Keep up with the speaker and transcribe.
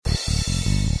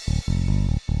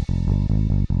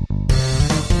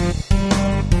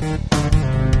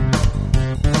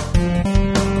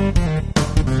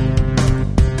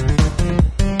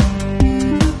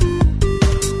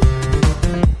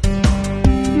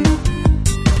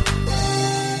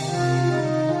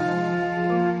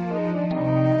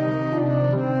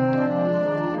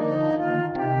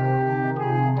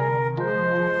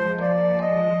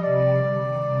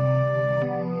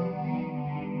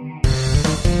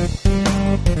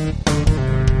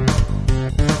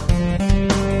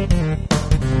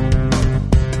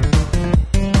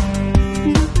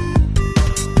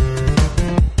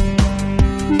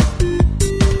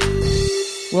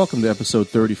welcome to episode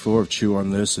 34 of Chew on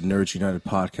This, a Nerds United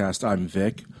podcast. I'm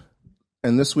Vic,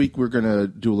 and this week we're going to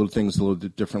do things a little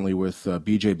bit differently with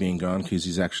BJ being gone because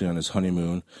he's actually on his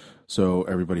honeymoon. So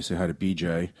everybody say hi to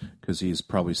BJ because he's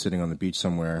probably sitting on the beach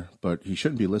somewhere, but he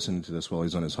shouldn't be listening to this while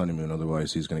he's on his honeymoon,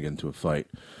 otherwise he's going to get into a fight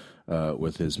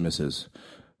with his missus.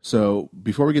 So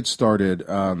before we get started,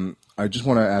 I just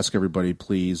want to ask everybody,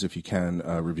 please, if you can,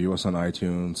 review us on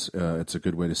iTunes. It's a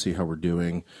good way to see how we're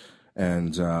doing,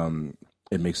 and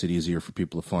it makes it easier for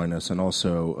people to find us, and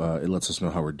also it lets us know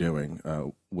how we're doing,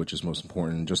 which is most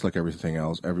important. Just like everything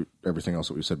else, everything else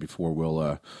that we said before,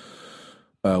 we'll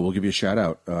give you a shout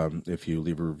out if you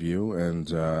leave a review, and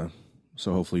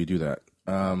so hopefully you do that.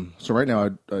 So right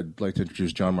now, I'd like to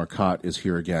introduce John Marcotte is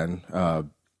here again.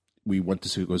 We went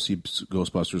to go see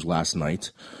Ghostbusters last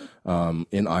night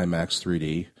in IMAX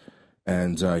 3D.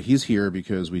 And he's here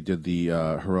because we did the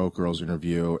Heroic Girls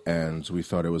interview, and we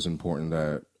thought it was important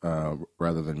that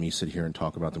rather than me sit here and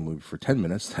talk about the movie for 10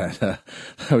 minutes, that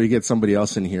we get somebody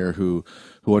else in here who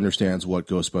understands what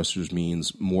Ghostbusters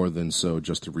means more than so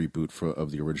just a reboot of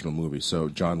the original movie. So,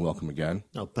 John, welcome again.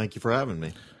 Oh, thank you for having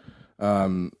me.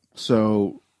 I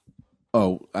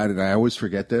always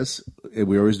forget this.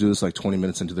 We always do this like 20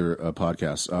 minutes into the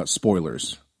podcast.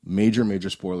 Spoilers. Major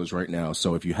spoilers right now.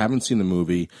 So if you haven't seen the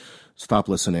movie, stop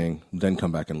listening, then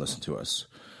come back and listen to us.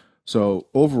 So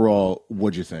overall,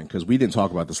 what'd you think? Because we didn't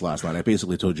talk about this last night. I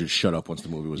basically told you to shut up once the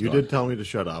movie was done. You did tell me to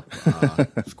shut up.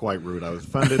 It's quite rude. I was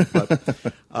offended.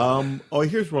 But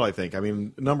here's what I think. I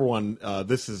mean, number one,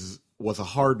 this was a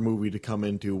hard movie to come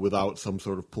into without some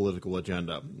sort of political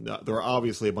agenda. There are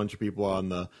obviously a bunch of people on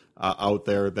the out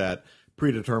there that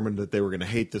predetermined that they were going to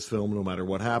hate this film no matter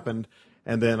what happened.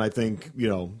 And then I think,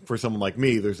 for someone like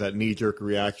me, there's that knee-jerk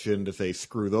reaction to say,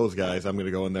 screw those guys, I'm going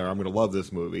to go in there, I'm going to love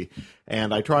this movie.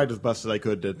 And I tried as best as I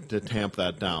could to tamp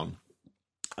that down.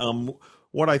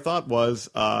 What I thought was,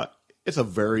 it's a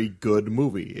very good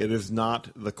movie. It is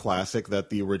not the classic that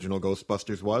the original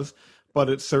Ghostbusters was, but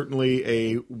it's certainly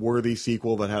a worthy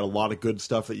sequel that had a lot of good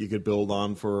stuff that you could build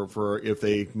on for if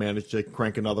they managed to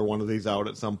crank another one of these out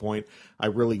at some point. I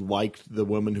really liked the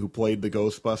women who played the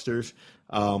Ghostbusters.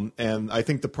 And I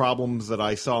think the problems that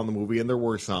I saw in the movie, and there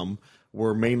were some,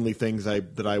 were mainly things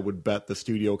that I would bet the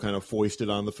studio kind of foisted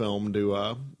on the film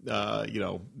to,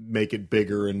 make it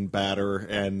bigger and badder,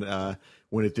 and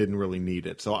when it didn't really need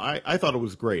it. So I thought it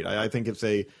was great. I think it's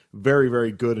a very,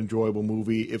 very good, enjoyable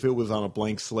movie. If it was on a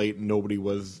blank slate and nobody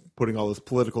was putting all this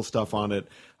political stuff on it,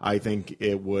 I think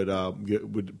it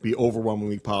would be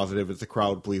overwhelmingly positive. It's a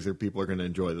crowd pleaser. People are going to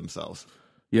enjoy themselves.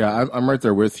 Yeah, I'm right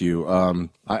there with you.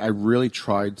 I really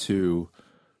tried to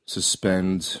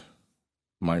suspend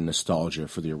my nostalgia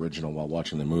for the original while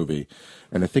watching the movie,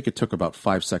 and I think it took about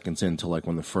 5 seconds into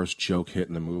when the first joke hit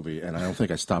in the movie, and I don't think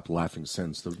I stopped laughing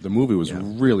since. The movie was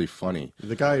really funny.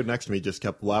 The guy next to me just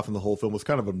kept laughing the whole film. It was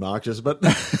kind of obnoxious, but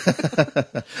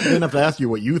I didn't have to ask you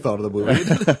what you thought of the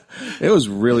movie. It was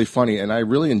really funny, and I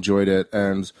really enjoyed it,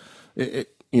 and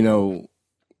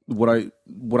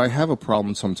what I have a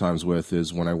problem sometimes with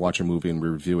is when I watch a movie and we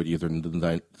review it either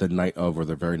the night of or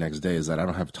the very next day, is that I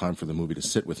don't have time for the movie to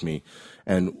sit with me.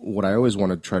 And what I always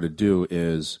want to try to do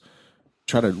is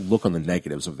try to look on the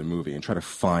negatives of the movie and try to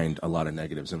find a lot of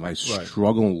negatives. And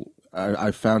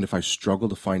I found if I struggle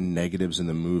to find negatives in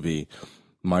the movie,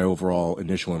 my overall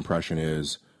initial impression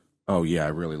is, oh yeah, I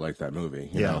really like that movie.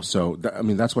 You know? So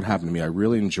that's what happened to me. I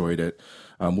really enjoyed it.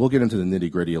 We'll get into the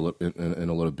nitty-gritty in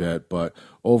a little bit, but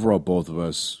overall, both of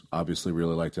us obviously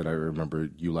really liked it. I remember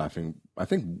you laughing. I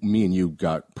think me and you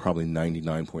got probably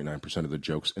 99.9% of the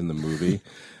jokes in the movie.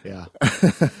 Yeah.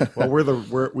 Well,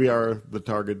 we are the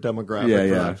target demographic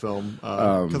for that film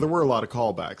because there were a lot of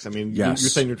callbacks. I mean, you're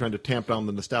saying you're trying to tamp down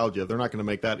the nostalgia. They're not going to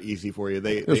make that easy for you.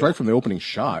 It was right from the opening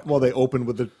shot. Well, they opened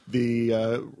with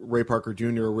the Ray Parker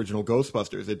Jr. original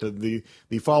Ghostbusters.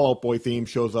 The Fall Out Boy theme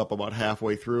shows up about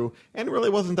halfway through, and it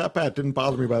really wasn't that bad. It didn't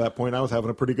bother me by that point. I was having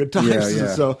a pretty good time.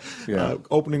 So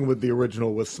opening with the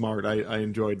original was smart. I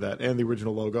enjoyed that, and the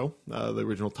original logo, the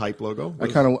original type logo.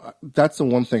 That's the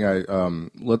one thing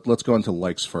let's go into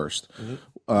likes first.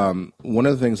 Mm-hmm. One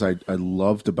of the things I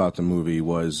loved about the movie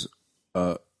was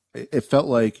it felt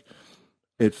like,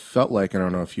 I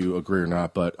don't know if you agree or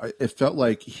not, but it felt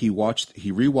like he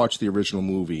rewatched the original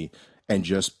movie and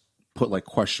just put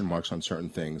question marks on certain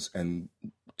things and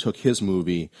took his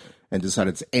movie and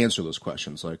decided to answer those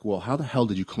questions. Like, well, how the hell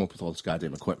did you come up with all this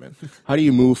goddamn equipment? How do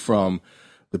you move from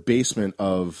the basement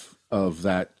of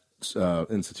that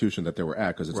institution that they were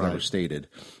at, because it's never stated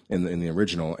in the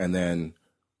original, and then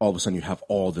all of a sudden you have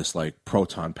all this like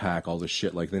proton pack, all this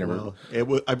shit. Like they never.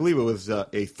 Well, I believe it was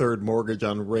a third mortgage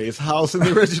on Ray's house in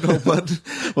the original, but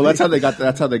well, that's how they got.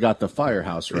 That's how they got the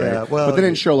firehouse, right? Yeah, well, but they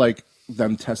didn't show like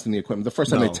them testing the equipment. The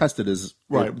first time they tested is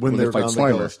when they fight found the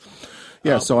Slimer. ghost.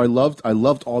 Yeah, so I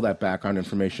loved all that background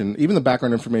information, even the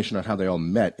background information on how they all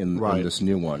met in this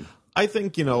new one. I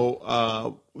think,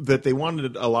 that they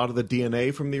wanted a lot of the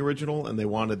DNA from the original, and they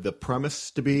wanted the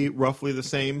premise to be roughly the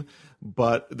same,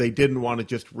 but they didn't want to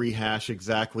just rehash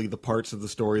exactly the parts of the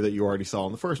story that you already saw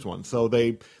in the first one. So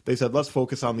they said, let's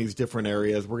focus on these different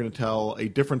areas. We're going to tell a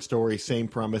different story, same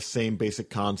premise, same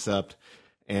basic concept,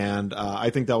 and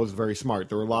I think that was very smart.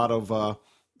 There were a lot of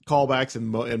callbacks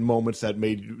and moments that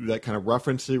made that kind of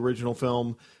reference to the original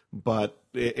film, but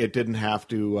it didn't have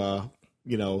to,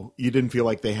 you didn't feel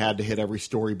like they had to hit every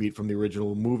story beat from the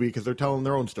original movie because they're telling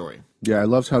their own story. Yeah, I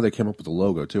loved how they came up with the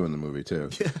logo too in the movie too.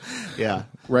 Yeah.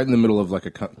 Right in the middle of like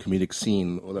a comedic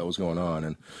scene that was going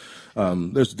on.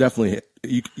 And there's definitely,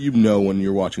 when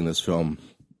you're watching this film,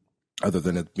 other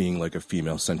than it being like a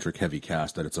female-centric heavy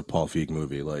cast, that it's a Paul Feig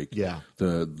movie. Like,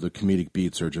 the comedic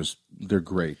beats are they're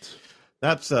great.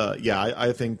 That's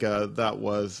I think that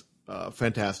was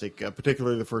fantastic,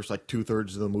 particularly the first like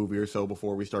 2/3 of the movie or so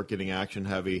before we start getting action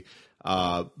heavy.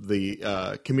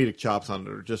 The comedic chops on it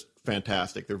are just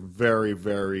fantastic. They're very,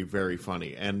 very, very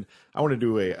funny. And I want to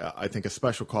do I think a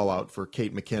special call out for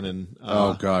Kate McKinnon.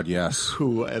 Oh God, yes.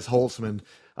 Who as Holtzman.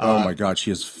 Oh my God,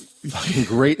 she is fucking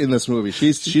great in this movie.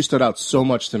 She stood out so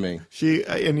much to me. You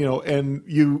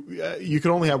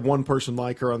can only have one person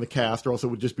like her on the cast, or else it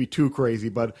would just be too crazy.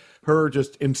 But her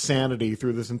just insanity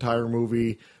through this entire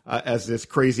movie as this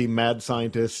crazy mad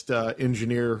scientist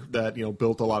engineer that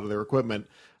built a lot of their equipment.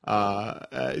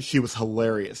 She was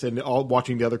hilarious, and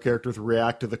watching the other characters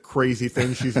react to the crazy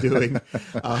things she's doing.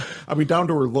 Down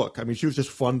to her look. she was just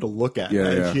fun to look at.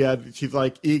 She's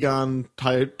like Egon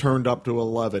turned up to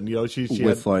 11. She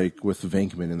with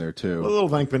Venkman in there too. A little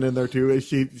Venkman in there too.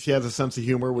 She has a sense of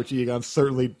humor, which Egon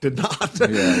certainly did not.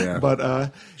 Yeah.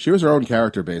 But she was her own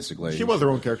character basically. She was her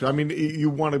own character.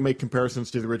 You want to make comparisons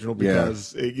to the original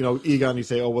because Egon, you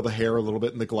say, oh well, the hair a little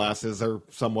bit and the glasses are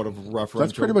somewhat of a reference.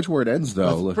 That's pretty much where it ends,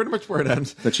 though. Pretty much where it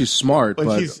ends. That she's smart,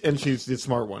 but she's the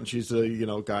smart one. She's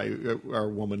a guy or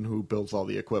woman who builds all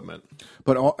the equipment.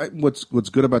 But what's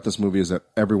good about this movie is that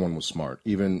everyone was smart,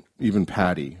 even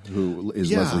Patty, who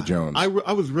is Leslie Jones. I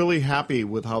was really happy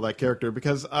with how that character,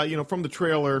 because from the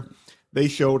trailer they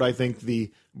showed, I think,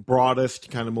 the broadest,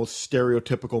 kind of most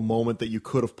stereotypical moment that you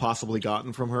could have possibly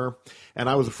gotten from her, and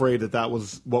I was afraid that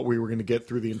was what we were going to get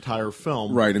through the entire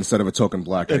film. Right, instead of a token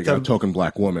black guy, you got a token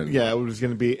black woman. Yeah, it was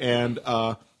going to be, and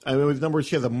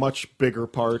she has a much bigger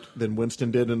part than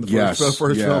Winston did in the first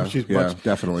film.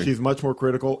 Definitely. She's much more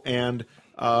critical, and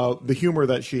the humor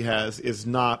that she has is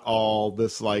not all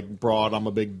this like broad, I'm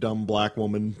a big dumb black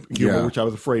woman humor, which I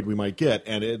was afraid we might get,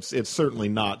 and it's certainly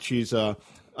not. She's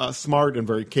smart and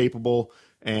very capable,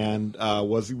 and it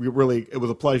was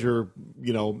a pleasure,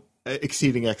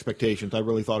 exceeding expectations. I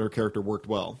really thought her character worked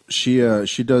well. She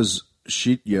does,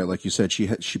 like you said,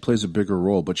 she plays a bigger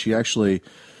role, but she actually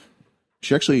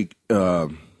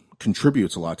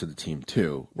contributes a lot to the team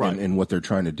too, right, in what they're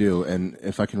trying to do. And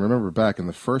if I can remember back in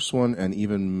the first one and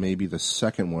even maybe the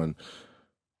second one,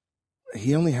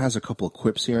 he only has a couple of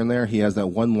quips here and there. He has that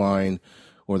one line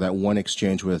or that one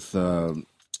exchange with Dan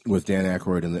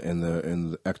Aykroyd in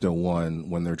the Ecto-1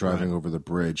 when they're driving over the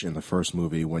bridge in the first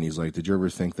movie, when he's like, "Did you ever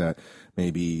think that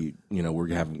maybe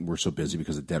we're so busy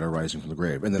because the dead are rising from the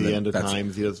grave?" And then the end of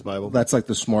times, he does the Bible. That's like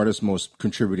the smartest, most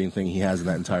contributing thing he has in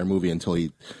that entire movie until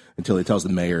he tells the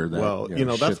mayor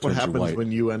that. That's what happens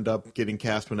when you end up getting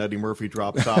cast when Eddie Murphy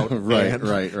drops out.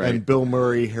 right. And Bill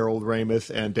Murray, Harold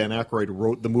Ramis, and Dan Aykroyd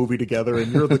wrote the movie together,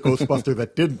 and you're the Ghostbuster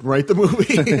that didn't write the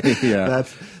movie. Yeah,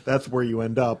 that's where you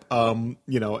end up.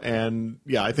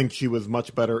 I think she was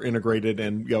much better integrated.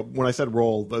 And when I said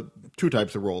role, the two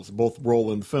types of roles, both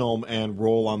role in film and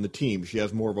role on the team. She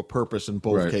has more of a purpose in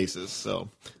both cases. So.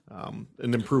 An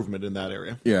improvement in that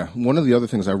area. Yeah, one of the other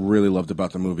things I really loved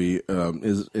about the movie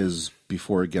is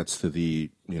before it gets to the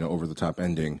over the top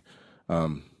ending,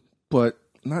 but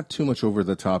not too much over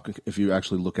the top if you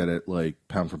actually look at it like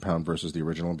pound for pound versus the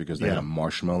original, because they had a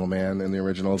Marshmallow Man in the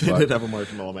original. They did have a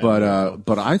Marshmallow Man,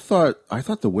 but I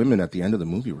thought the women at the end of the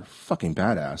movie were fucking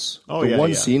badass. Oh, the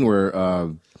one scene where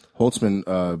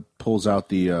Holtzman pulls out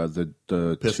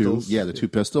the pistols. two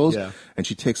pistols, and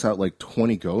she takes out like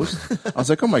 20 ghosts. I was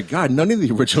like, oh my God, none of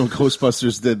the original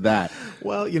Ghostbusters did that.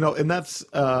 Well, and that's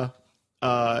that's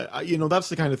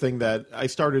the kind of thing that I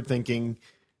started thinking.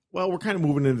 Well, we're kind of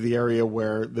moving into the area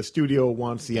where the studio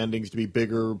wants the endings to be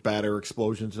bigger, badder,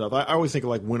 explosions and stuff. I always think of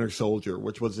like Winter Soldier,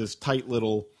 which was this tight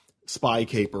little spy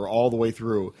caper all the way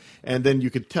through. And then you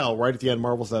could tell right at the end,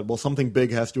 Marvel said, well, something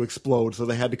big has to explode. So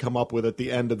they had to come up with, at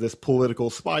the end of this political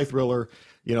spy thriller,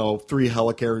 3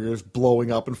 helicarriers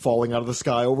blowing up and falling out of the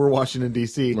sky over Washington,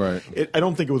 D.C. Right. I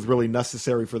don't think it was really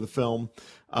necessary for the film.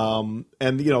 And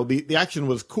the action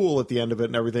was cool at the end of it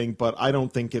and everything, but I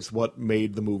don't think it's what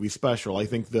made the movie special. I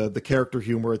think the character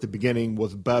humor at the beginning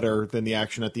was better than the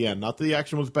action at the end. Not that the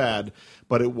action was bad,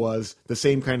 but it was the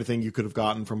same kind of thing you could have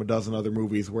gotten from a dozen other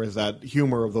movies, whereas that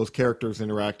humor of those characters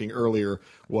interacting earlier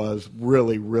was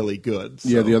really, really good. So,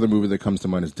 Yeah, the other movie that comes to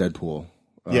mind is Deadpool.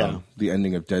 Yeah. The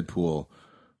ending of Deadpool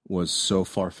was so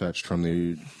far-fetched from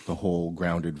the whole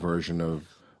grounded version of.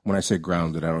 When I say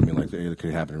grounded, I don't mean like it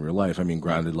could happen in real life. I mean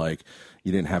grounded like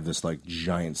you didn't have this like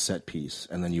giant set piece,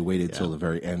 and then you waited till the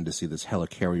very end to see this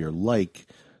helicarrier-like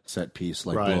set piece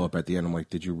like blow up at the end. I'm like,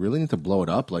 did you really need to blow it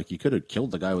up? Like you could have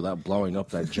killed the guy without blowing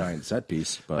up that giant set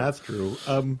piece. But that's true.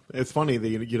 It's funny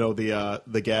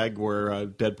the gag where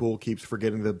Deadpool keeps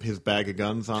forgetting his bag of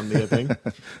guns on the thing.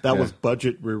 That was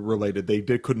budget related.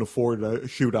 They couldn't afford a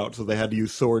shootout, so they had to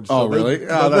use swords. Oh, really?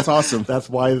 That's awesome. That's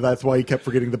why he kept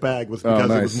forgetting the bag, was because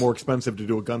nice. It was more expensive to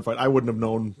do a gunfight. I wouldn't have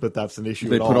known that that's an issue.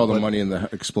 They at put all all the money in the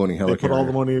exploding helicarrier. They put all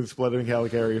the money in the exploding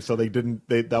helicarrier, so they didn't.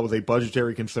 That was a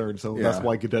budgetary concern. So that's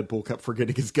why Deadpool kept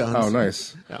forgetting his guns. Oh,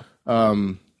 nice. Yeah.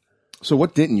 So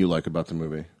what didn't you like about the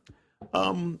movie?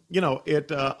 I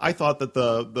thought that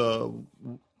the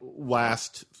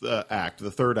last act,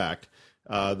 the third act,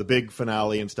 the big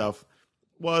finale and stuff,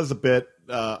 was a bit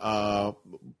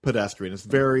pedestrian. It's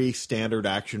very standard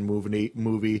action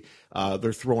movie.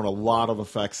 They're throwing a lot of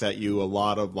effects at you, a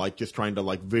lot of like just trying to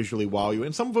like visually wow you,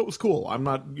 and some of it was cool. I'm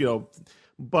not,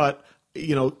 but.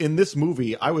 In this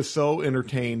movie, I was so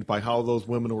entertained by how those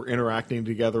women were interacting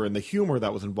together and the humor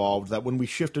that was involved that when we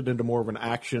shifted into more of an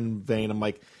action vein, I'm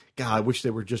like, God, I wish they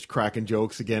were just cracking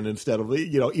jokes again instead of,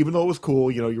 even though it was cool,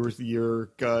 your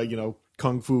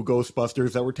Kung Fu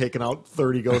Ghostbusters that were taking out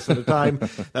 30 ghosts at a time.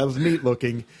 That was neat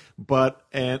looking. But,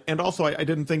 and also I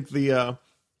didn't think the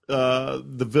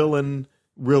villain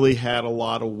really had a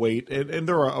lot of weight, and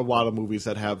there are a lot of movies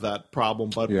that have that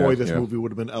problem, but this movie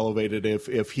would have been elevated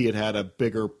if he had a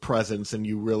bigger presence and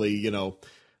you really,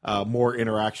 more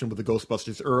interaction with the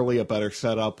Ghostbusters early, a better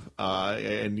setup,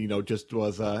 and just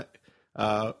was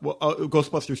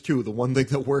Ghostbusters 2, the one thing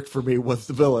that worked for me was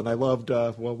the villain. I loved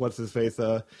what's his face,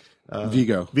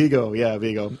 Vigo. Vigo.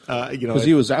 Because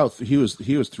he was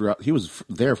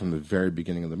there from the very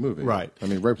beginning of the movie. Right. I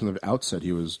mean, right from the outset,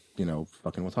 he was,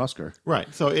 fucking with Oscar.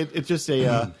 Right. So it's just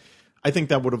a, I think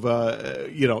that would have,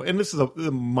 and this is a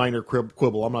minor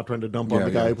quibble. I'm not trying to dump on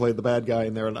the guy who played the bad guy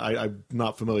in there, and I'm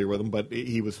not familiar with him, but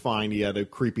he was fine. He had a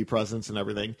creepy presence and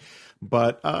everything.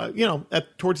 But,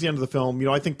 towards the end of the film,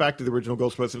 I think back to the original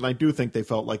Ghostbusters, and I do think they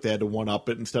felt like they had to one-up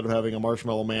it. Instead of having a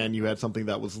Marshmallow Man, you had something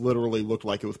that was literally looked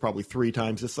like it was probably 3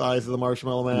 times the size of the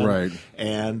Marshmallow Man. Right.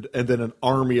 And then an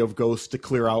army of ghosts to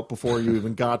clear out before you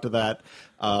even got to that.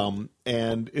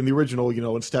 And in the original,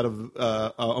 instead of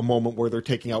a moment where they're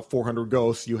taking out 400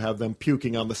 ghosts, you have them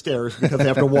puking on the stairs because they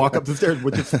have to walk up the stairs,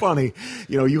 which is funny.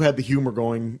 You had the humor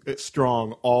going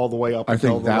strong all the way up. I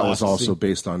think that was also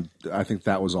based on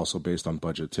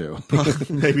budget too.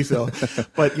 Maybe so,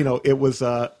 but it was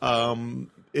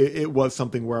it was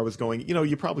something where I was going.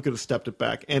 You probably could have stepped it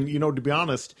back, and to be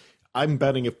honest. I'm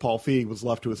betting if Paul Feig was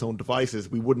left to his own devices,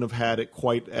 we wouldn't have had it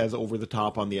quite as over the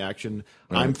top on the action.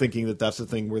 Right. I'm thinking that that's the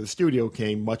thing where the studio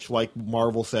came, much like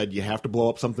Marvel said, you have to blow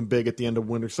up something big at the end of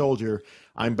Winter Soldier.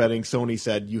 I'm betting Sony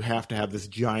said you have to have this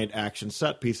giant action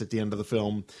set piece at the end of the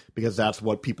film because that's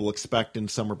what people expect in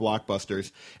summer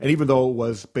blockbusters. And even though it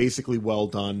was basically well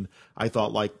done, I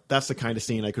thought like that's the kind of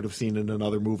scene I could have seen in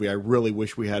another movie. I really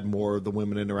wish we had more of the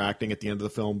women interacting at the end of the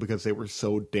film because they were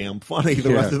so damn funny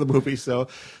the rest of the movie. So,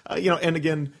 and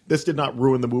again, this did not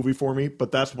ruin the movie for me,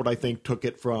 but that's what I think took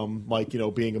it from like,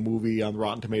 being a movie on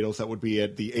Rotten Tomatoes that would be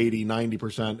at the 80,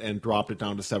 90% and dropped it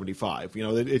down to 75.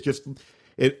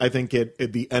 I think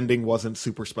the ending wasn't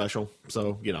super special.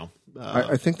 So,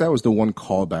 I think that was the one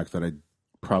callback that I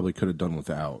probably could have done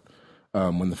without.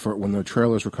 When the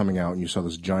trailers were coming out and you saw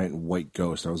this giant white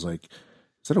ghost, I was like,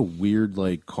 is that a weird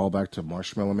like callback to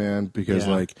Marshmallow Man? Because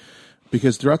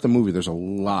throughout the movie there's a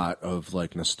lot of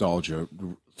like nostalgia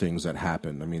things that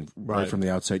happen. I mean, right from the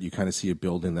outset you kind of see a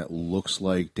building that looks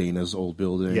like Dana's old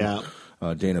building. Yeah.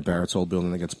 Dana Barrett's old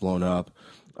building that gets blown up.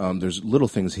 There's little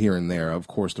things here and there. Of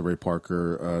course, the Ray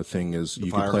Parker thing is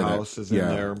you can play that. Firehouse is in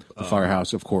there. The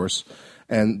Firehouse, of course,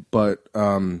 I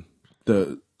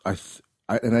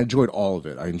and I enjoyed all of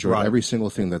it. I enjoyed Right. every single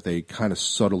thing that they kind of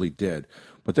subtly did.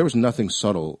 But there was nothing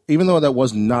subtle, even though that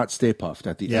was not Stay Puffed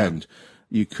at the Yeah. end.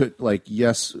 You could, like,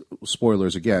 yes,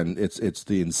 spoilers again. It's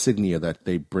the insignia that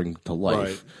they bring to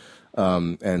life,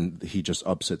 and he just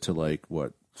ups it to like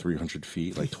what 300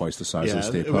 feet, like twice the size of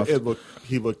Stay Puft.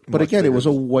 He looked. But much again, it bigger. was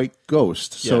a white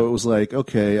ghost, so Yeah. it was like,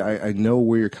 okay, I know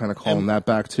where you're kind of calling that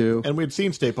back to. And we'd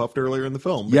seen Stay Puffed earlier in the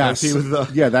film. Yes, because he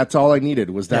was yeah, that's all I needed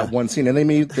was that Yeah. one scene, and they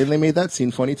made that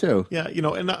scene funny too. Yeah,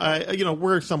 and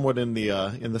we're somewhat in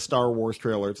the Star Wars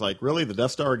trailer. It's like, really, the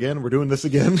Death Star again? We're doing this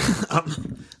again?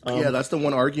 Yeah, that's the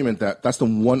one argument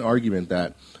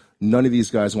that none of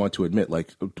these guys want to admit.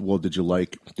 Like, well, did you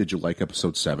like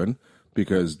Episode 7?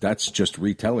 Because that's just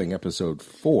retelling Episode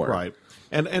 4, Right.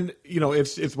 And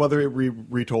it's whether it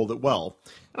retold it well.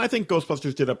 And I think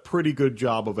Ghostbusters did a pretty good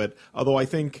job of it. Although I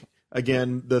think,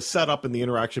 again, the setup and the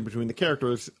interaction between the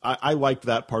characters, I liked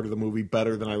that part of the movie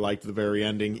better than I liked the very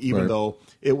ending, even Right. though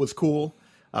it was cool.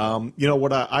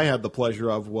 What I had the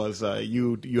pleasure of was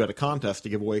you had a contest to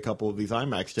give away a couple of these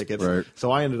IMAX tickets. Right.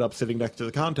 So I ended up sitting next to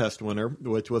the contest winner,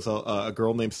 which was a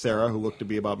girl named Sarah who looked to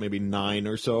be about maybe 9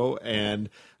 or so. And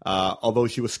although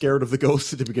she was scared of the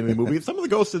ghosts at the beginning of the movie, some of the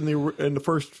ghosts in the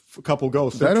first couple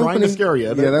ghosts, they're trying to scare you.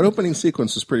 Yeah, that opening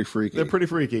sequence is pretty freaky. They're pretty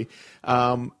freaky.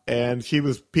 And she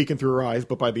was peeking through her eyes,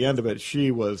 but by the end of it,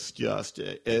 she was just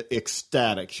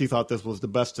ecstatic. She thought this was the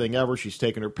best thing ever. She's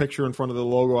taking her picture in front of the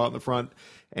logo out in the front.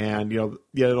 And,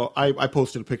 I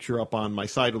posted a picture up on my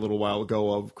site a little while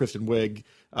ago of Kristen Wiig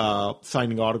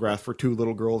signing autographs for 2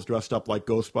 little girls dressed up like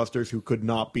Ghostbusters who could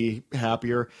not be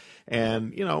happier.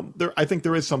 And, I think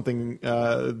there is something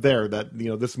there that,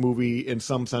 this movie in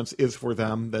some sense is for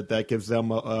them, that gives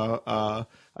them a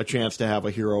chance to have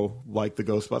a hero like the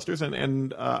Ghostbusters.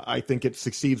 And I think it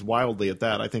succeeds wildly at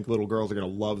that. I think little girls are going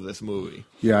to love this movie.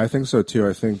 Yeah, I think so too.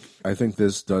 I think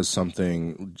this does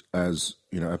something as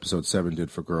Episode 7 did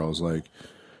for girls. Like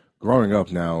growing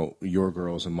up now, your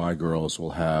girls and my girls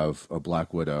will have a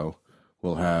Black Widow,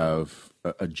 will have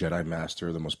a Jedi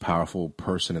Master, the most powerful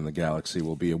person in the galaxy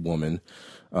will be a woman,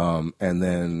 and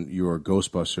then your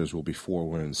Ghostbusters will be 4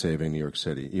 women saving New York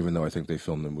City. Even though I think they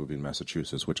filmed the movie in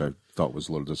Massachusetts, which I thought was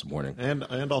a little disappointing. And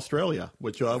Australia,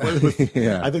 which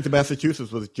Yeah. I think the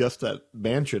Massachusetts was just that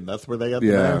mansion. That's where they got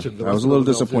the mansion. I was a little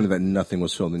disappointed that nothing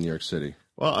was filmed in New York City.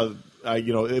 Well,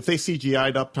 if they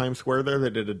CGI'd up Times Square there, they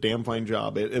did a damn fine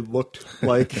job. It looked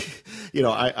like,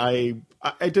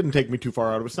 it didn't take me too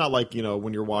far out. It's not like,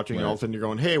 when you're watching and all of a sudden you're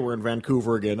going, hey, we're in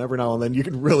Vancouver again. Every now and then you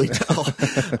can really tell.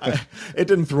 It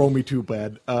didn't throw me too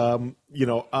bad. So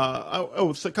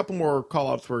a couple more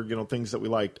call-outs for, things that we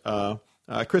liked.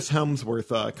 Chris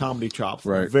Hemsworth, comedy chops.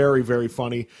 Right. Very, very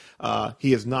funny.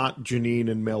 He is not Janine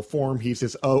in male form. He's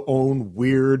his own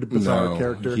weird, bizarre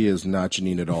character. He is not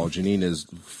Janine at all. Janine is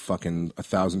fucking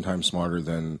 1,000 times smarter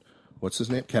than, what's his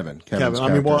name? Kevin's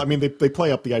character. They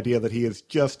play up the idea that he is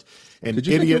just an Did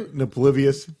you think idiot and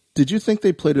oblivious. Did you think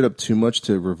they played it up too much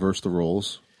to reverse the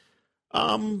roles?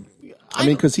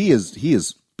 Because he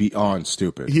is beyond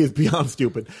stupid. He is beyond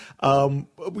stupid.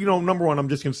 Number one, I'm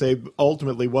just going to say,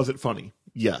 ultimately, was it funny?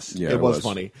 Yes, Yeah, it was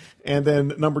funny. And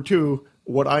then number two,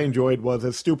 what I enjoyed was,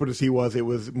 as stupid as he was, it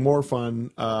was more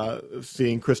fun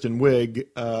seeing Kristen Wiig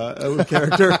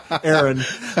character, Aaron.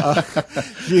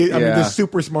 This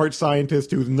super smart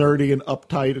scientist who's nerdy and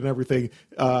uptight and everything,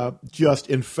 just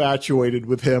infatuated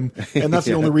with him. And that's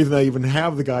the only reason I even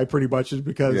have the guy, pretty much, is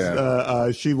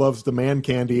because she loves the man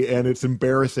candy, and it's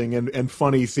embarrassing and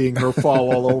funny seeing her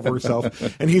fall all over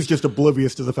herself. And he's just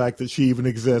oblivious to the fact that she even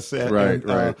exists.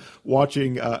 And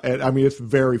watching, it's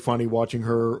very funny watching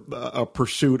her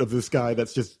pursuit of this guy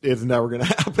that's just is never going to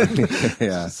happen.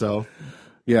 Yeah. So.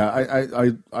 Yeah,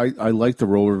 I like the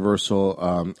role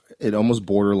reversal. It almost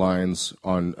borderlines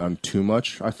on too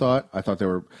much. I thought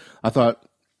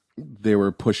they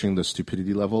were pushing the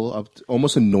stupidity level up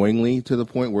almost annoyingly to the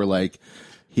point where like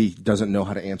he doesn't know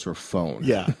how to answer a phone.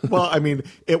 Yeah. Well,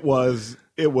 it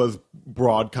was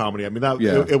broad comedy. It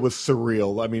was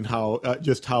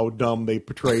surreal. How dumb they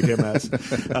portrayed him as.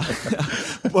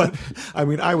 But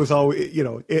I was always,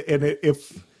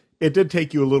 if it did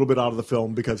take you a little bit out of the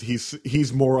film because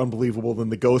he's more unbelievable than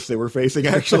the ghosts they were facing,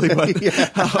 actually.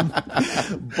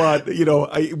 But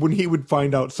when he would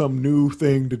find out some new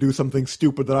thing to do something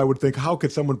stupid that I would think, how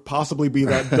could someone possibly be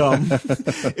that dumb?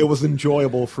 It was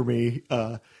enjoyable for me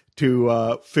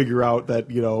to figure out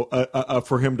that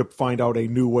for him to find out a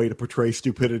new way to portray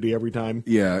stupidity every time.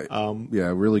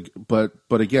 Really. But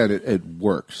again, it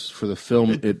works for the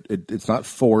film. It's not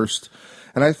forced.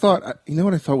 And I thought,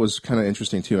 what I thought was kind of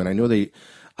interesting too. And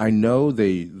I know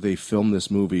they filmed this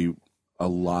movie a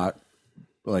lot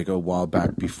like a while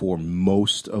back before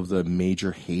most of the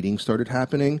major hating started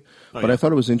happening. But I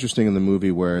thought it was interesting in the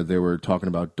movie where they were talking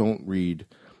about don't read.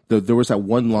 There was that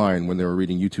one line when they were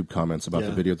reading YouTube comments about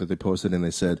the video that they posted, and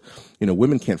they said,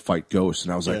 women can't fight ghosts.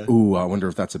 And I was like, ooh, I wonder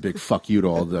if that's a big fuck you to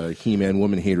all the He-Man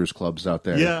woman haters clubs out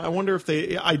there. Yeah, I wonder if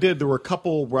there were a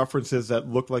couple references that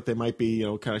looked like they might be,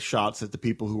 kind of shots at the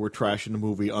people who were trashing the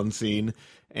movie unseen.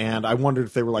 And I wondered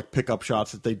if they were like pickup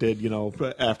shots that they did,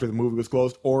 after the movie was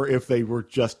closed, or if they were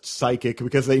just psychic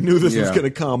because they knew this was going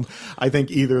to come. I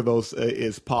think either of those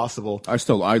is possible.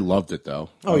 I loved it though.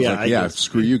 Oh yeah,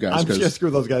 screw you guys. Screw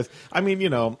those guys. I mean,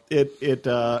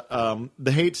 the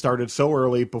hate started so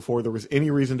early before there was any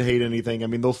reason to hate anything. I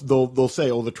mean, they'll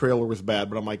say, "Oh, the trailer was bad,"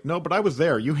 but I'm like, no, but I was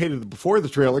there. You hated it before the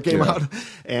trailer came out,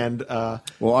 and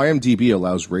well, IMDb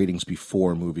allows ratings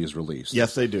before a movie is released.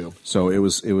 Yes, they do. So it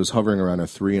was hovering around a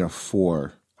 3 and a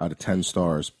 4 out of 10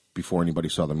 stars before anybody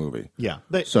saw the movie. Yeah.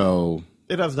 So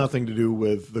it has nothing to do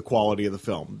with the quality of the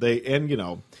film. The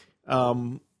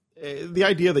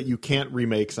idea that you can't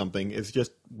remake something is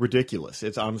just ridiculous.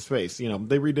 It's on its face. They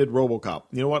redid RoboCop.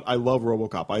 You know what? I love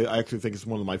RoboCop. I actually think it's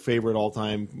one of my favorite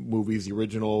all-time movies. The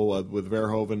original with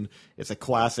Verhoeven. It's a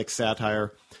classic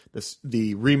satire.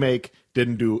 The remake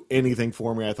didn't do anything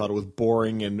for me. I thought it was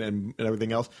boring and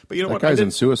everything else. But you know what? That guy's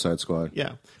in Suicide Squad.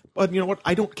 Yeah. But you know what?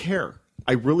 I don't care.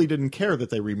 I really didn't care that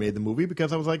they remade the movie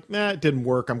because I was like, nah, it didn't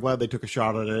work. I'm glad they took a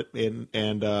shot at it,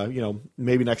 and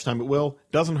maybe next time it will.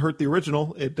 Doesn't hurt the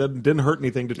original. It didn't hurt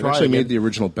anything to try. It actually made the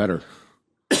original better.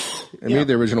 Made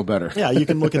the original better. Yeah, you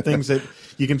can look at things that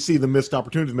you can see the missed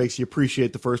opportunities, makes you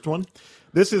appreciate the first one.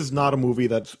 This is not a movie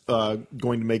that's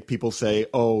going to make people say,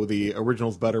 "Oh, the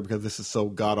original's better because this is so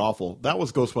god awful." That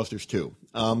was Ghostbusters 2.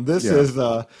 This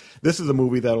is a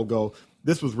movie that'll go,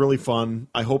 this was really fun.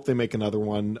 I hope they make another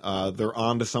one. They're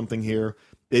on to something here.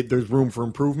 There's room for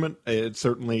improvement. It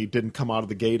certainly didn't come out of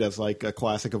the gate as like a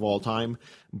classic of all time,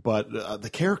 but the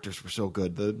characters were so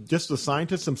good. Just the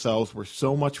scientists themselves were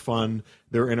so much fun.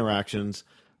 Their interactions.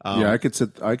 I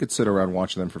could sit around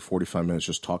watching them for 45 minutes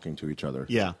just talking to each other.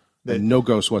 Yeah. And no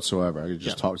ghosts whatsoever. I could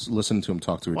just listen to them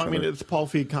talk to each other. I mean, it's Paul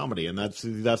Feig comedy, and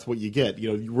that's what you get.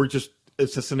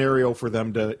 It's a scenario for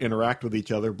them to interact with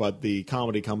each other, but the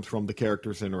comedy comes from the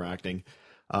characters interacting.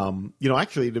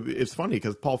 Actually, it's funny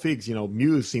because Paul Feig's,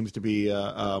 muse seems to be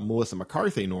Melissa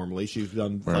McCarthy normally. She's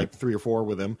done like 3 or 4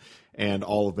 with him, and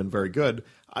all have been very good.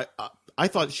 I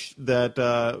thought that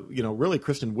really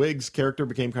Kristen Wiig's character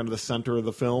became kind of the center of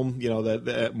the film.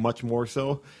 That much more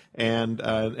so, and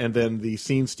then the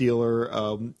scene stealer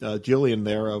Jillian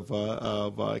there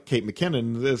of Kate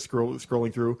McKinnon is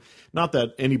scrolling through. Not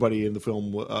that anybody in the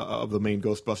film of the main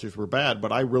Ghostbusters were bad,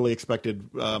 but I really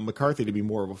expected McCarthy to be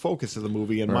more of a focus of the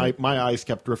movie, and my eyes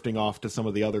kept drifting off to some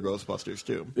of the other Ghostbusters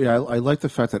too. Yeah, I like the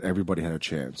fact that everybody had a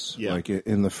chance. Yeah. Like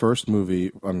in the first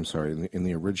movie, I'm sorry, in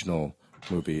the original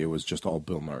movie, it was just all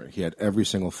Bill Murray. He had every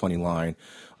single funny line,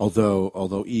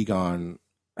 although Egon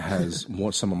has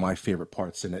some of my favorite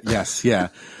parts in it. Yes, yeah,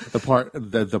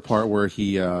 the part where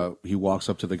he walks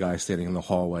up to the guy standing in the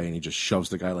hallway and he just shoves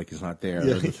the guy like he's not there.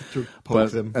 Yeah, he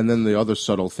pokes him. And then the other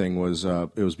subtle thing was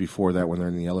it was before that when they're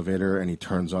in the elevator and he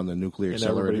turns on the nuclear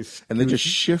accelerator and they just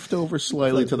shift over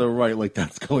slightly to the right like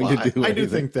that's going to do anything. I do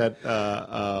think that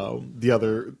the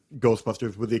other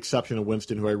Ghostbusters, with the exception of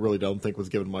Winston, who I really don't think was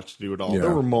given much to do at all,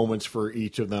 there were moments for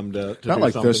each of them to not do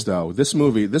like something. this though. This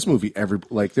movie,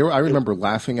 I remember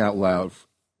laughing out loud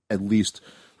at least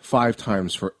 5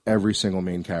 times for every single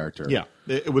main character. Yeah,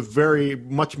 it was very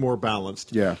much more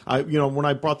balanced. Yeah, when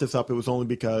I brought this up, it was only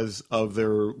because of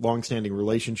their long-standing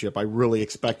relationship. I really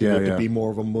expected it to be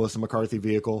more of a Melissa McCarthy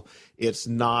vehicle. It's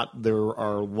not. There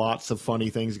are lots of funny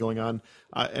things going on,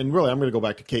 and really, I'm going to go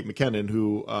back to Kate McKinnon,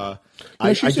 who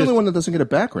she's the only one that doesn't get a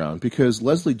background because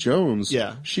Leslie Jones,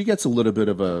 she gets a little bit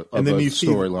of a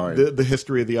storyline. The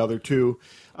history of the other two.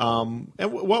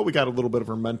 We got a little bit of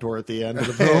her mentor at the end of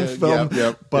the film.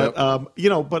 But how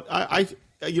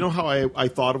I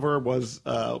thought of her was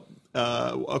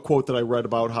a quote that I read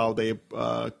about how they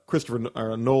Christopher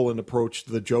Nolan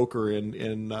approached the Joker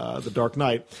in The Dark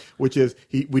Knight, which is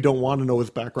we don't want to know his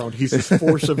background. He's this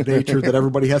force of nature that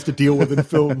everybody has to deal with in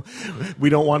film. We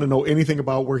don't want to know anything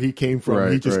about where he came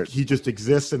from. He just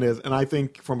exists and is. And I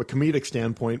think from a comedic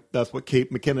standpoint, that's what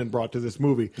Kate McKinnon brought to this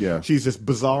movie. Yeah. She's this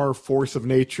bizarre force of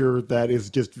nature that is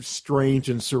just strange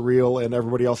and surreal, and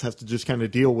everybody else has to just kind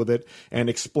of deal with it. And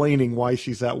explaining why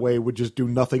she's that way would just do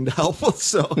nothing to help us.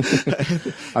 So.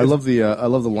 I love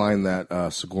the line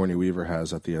that Sigourney Weaver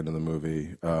has at the end of the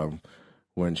movie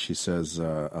when she says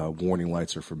warning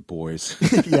lights are for boys.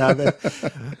 Yeah,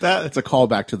 it's a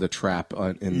callback to the trap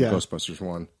in Ghostbusters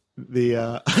 1.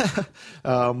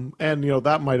 And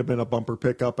that might have been a bumper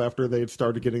pickup after they had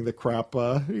started getting the crap.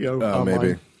 Online.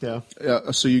 Maybe. Yeah.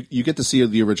 So you get to see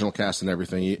the original cast and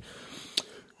everything. You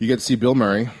get to see Bill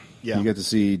Murray. Yeah. You get to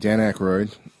see Dan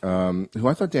Aykroyd, who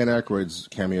I thought Dan Aykroyd's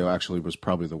cameo actually was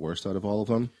probably the worst out of all of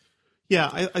them. Yeah,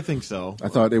 I think so. I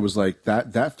thought it was like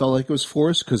that. That felt like it was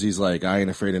forced because he's like, I ain't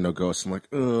afraid of no ghosts. I'm like,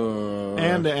 ugh.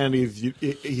 And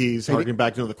he's harking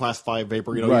back to the Class 5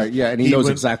 vapor. Right? Yeah, and he knows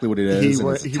exactly what it is. And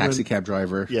it's a taxi cab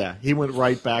driver. Yeah, he went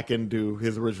right back into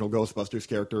his original Ghostbusters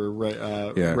character,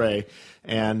 Ray,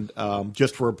 and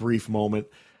just for a brief moment.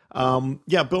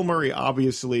 Bill Murray,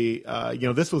 obviously,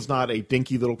 this was not a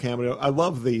dinky little cameo. I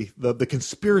love the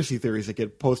conspiracy theories that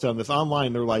get posted on this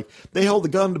online. They're like, they held the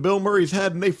gun to Bill Murray's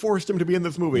head and they forced him to be in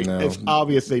this movie. No. It's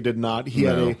obvious they did not. He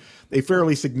had a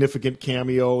fairly significant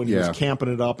cameo and he was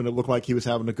camping it up and it looked like he was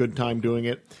having a good time doing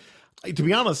it. To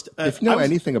be honest, if you know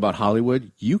anything about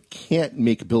Hollywood, you can't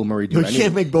make Bill Murray do anything. You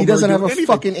can't make Bill Murray do anything. He doesn't have a anything.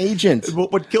 fucking agent.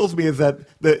 What kills me is that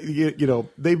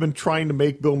they've been trying to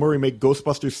make Bill Murray make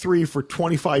Ghostbusters 3 for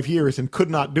 25 years and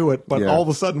could not do it. But all of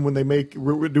a sudden, when they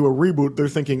do a reboot, they're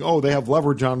thinking, oh, they have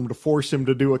leverage on him to force him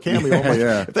to do a cameo.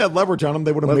 If they had leverage on him,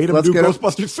 they would have made him do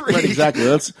Ghostbusters 3. Right,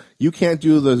 exactly. You can't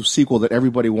do the sequel that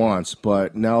everybody wants,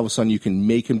 but now all of a sudden you can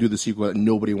make him do the sequel that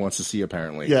nobody wants to see.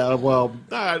 Apparently, yeah. Well,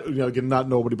 again, not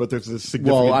nobody, but there's a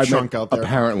significant chunk out there.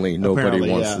 Apparently, nobody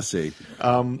wants to see.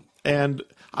 And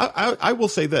I will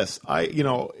say this: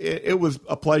 it was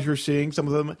a pleasure seeing some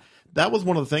of them. That was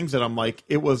one of the things that I'm like,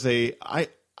 I was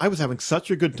having such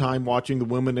a good time watching the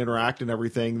women interact and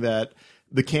everything that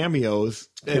the cameos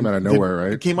came out of nowhere,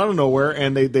 right? Came out of nowhere,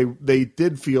 and they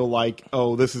did feel like,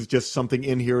 oh, this is just something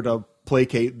in here to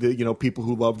placate the people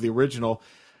who love the original.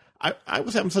 I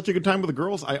was having such a good time with the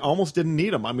girls. I almost didn't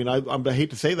need them. I mean, I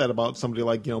hate to say that about somebody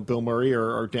like Bill Murray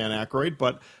or Dan Aykroyd,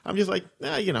 but I'm just like,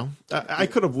 I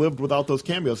could have lived without those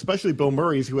cameos, especially Bill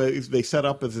Murray's, who they set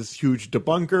up as this huge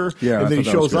debunker, and then he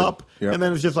shows up, and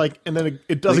then it's just like, and then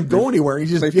it doesn't go anywhere. He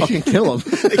just they fucking kill him.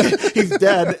 He's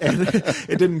dead, and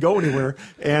it didn't go anywhere.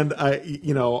 And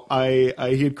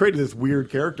he had created this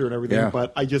weird character and everything,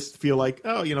 but I just feel like,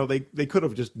 they could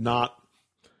have just not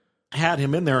had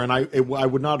him in there, and I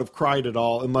would not have cried at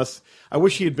all unless I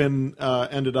wish he had been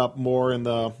ended up more in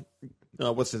the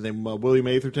what's his name, William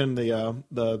Atherton, the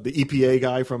EPA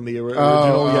guy from the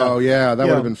original. That would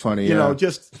have been funny.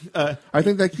 I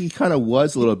think that he kind of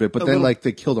was a little bit, but then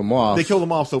they killed him off. They killed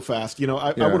him off so fast.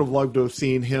 I would have loved to have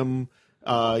seen him.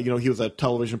 He was a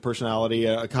television personality,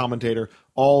 a commentator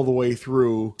all the way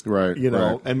through, right?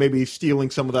 And maybe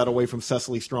stealing some of that away from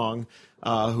Cecily Strong,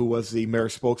 who was the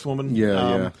mayor's spokeswoman.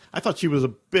 I thought she was a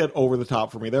bit over the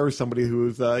top for me. There was somebody who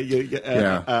was,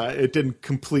 it didn't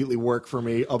completely work for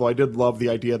me. Although I did love the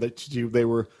idea that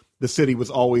the city was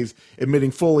always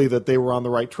admitting fully that they were on the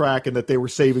right track and that they were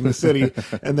saving the city,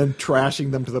 and then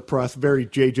trashing them to the press. Very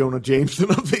J. Jonah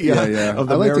Jameson of the of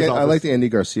the mayor's office. I like Andy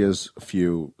Garcia's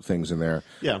few things in there.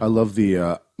 Yeah, I love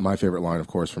the my favorite line, of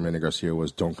course, from Andy Garcia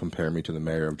was "Don't compare me to the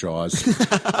mayor of Jaws."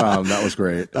 That was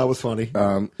great. That was funny.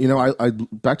 I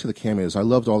back to the cameos. I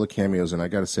loved all the cameos, and I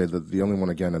got to say that the only one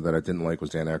again that I didn't like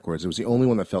was Dan Aykroyd's. It was the only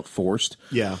one that felt forced.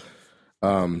 Yeah.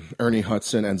 Ernie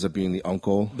Hudson ends up being the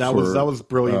uncle. That was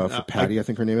brilliant. For Patty, I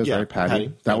think her name is, right?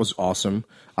 Patty. That was awesome.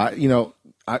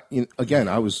 Again,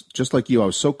 I was just like you. I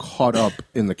was so caught up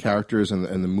in the characters and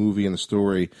the movie and the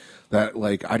story that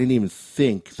I didn't even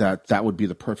think that would be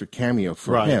the perfect cameo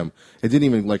for him. It didn't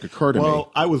even occur to me.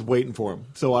 Well, I was waiting for him,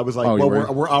 so I was like,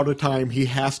 we're out of time. He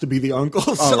has to be the uncle.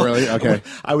 Oh, really? Okay.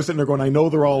 I was sitting there going, I know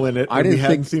they're all in it. I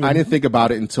didn't think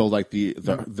about it until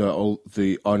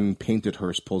the unpainted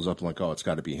hearse pulls up. I'm like, oh, it's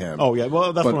got to be him. Oh yeah,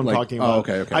 well that's what I'm talking about.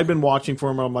 Oh, okay. I'd been watching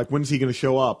for him. I'm like, when's he going to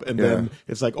show up? And then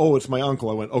it's like, oh, it's my uncle.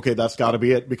 I went, okay, that's got to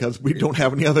be it because we don't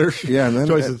have any other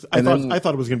choices. I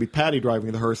thought it was going to be Patty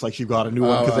driving the hearse, like she got a new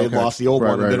one because they had lost the old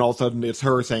one, and then all of a sudden it's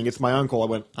her saying it's my uncle. I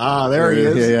went, there he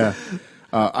is. Yeah.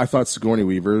 I thought Sigourney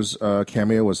Weaver's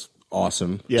cameo was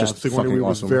awesome. Yeah, just Sigourney Weaver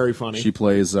was very funny. She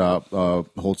plays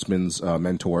Holtzman's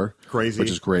mentor, crazy, which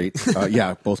is great.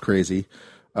 Both crazy.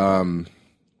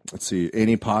 Let's see.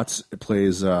 Annie Potts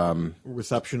plays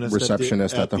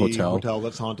receptionist at the hotel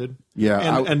that's haunted.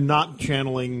 Yeah, and not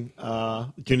channeling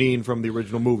Janine from the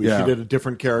original movie. Yeah. She did a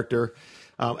different character.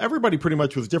 Everybody pretty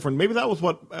much was different. Maybe that was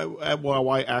why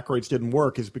Aykroyd's didn't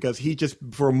work, is because he just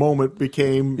for a moment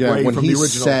became Ray when from he the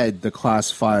original. Said the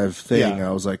Class 5 thing, I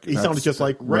was like, he sounded just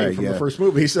like Ray from the first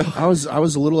movie. So I was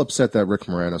a little upset that Rick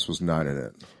Moranis was not in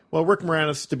it. Well, Rick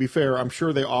Moranis, to be fair, I'm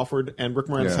sure they offered, and Rick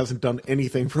Moranis hasn't done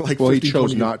anything for like 15, he chose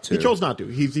 20 years. not to. He chose not to.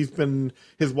 He's been,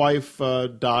 his wife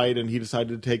died, and he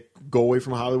decided to go away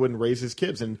from Hollywood and raise his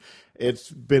kids, and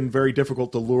it's been very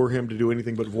difficult to lure him to do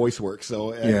anything but voice work.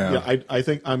 So I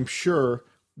think, I'm sure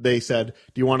they said,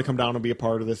 do you want to come down and be a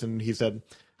part of this? And he said,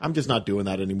 I'm just not doing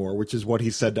that anymore, which is what he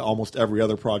said to almost every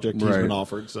other project he's been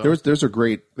offered. So there's a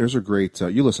great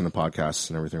you listen to podcasts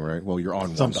and everything, right? Well, you're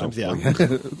on sometimes, one,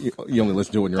 so you only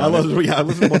listen to it when you're on. I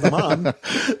listen to them on.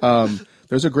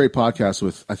 There's a great podcast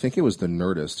with, I think it was the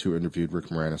Nerdist who interviewed Rick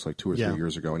Moranis like 2 or 3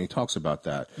 years ago, and he talks about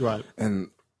that. Right.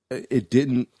 And it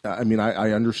didn't. I mean,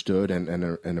 I understood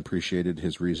and appreciated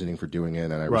his reasoning for doing it,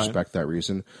 and I respect that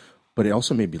reason. But it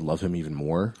also made me love him even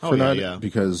more for that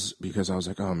because I was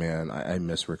like, oh man, I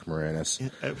miss Rick Moranis.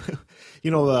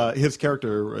 You know, his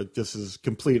character, just as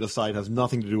complete aside, has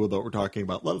nothing to do with what we're talking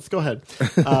about. Let's go ahead.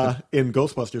 In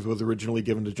Ghostbusters was originally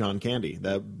given to John Candy.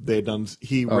 That they had done.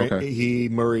 He,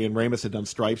 Murray, and Ramis had done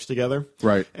Stripes together,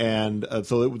 right? And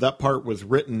so that part was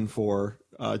written for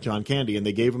John Candy, and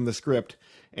they gave him the script,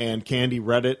 and Candy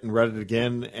read it and read it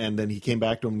again, and then he came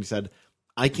back to him and he said,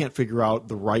 I can't figure out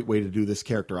the right way to do this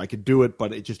character. I could do it,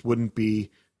 but it just wouldn't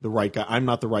be the right guy. I'm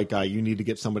not the right guy. You need to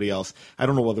get somebody else. I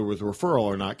don't know whether it was a referral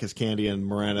or not, because Candy and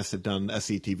Moranis had done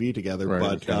SCTV together,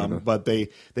 but they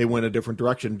went a different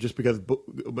direction just because,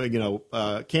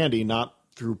 Candy, not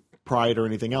through pride or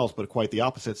anything else, but quite the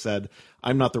opposite, said,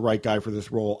 I'm not the right guy for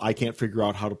this role. I can't figure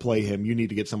out how to play him. You need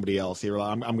to get somebody else here.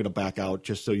 I'm going to back out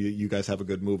just so you guys have a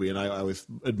good movie. And I always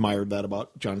admired that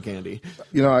about John Candy.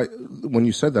 You know, when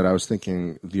you said that, I was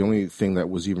thinking the only thing that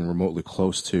was even remotely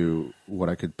close to what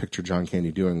I could picture John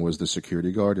Candy doing was the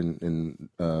security guard in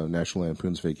National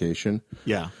Lampoon's Vacation.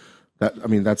 Yeah.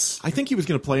 I think he was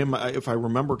going to play him, if I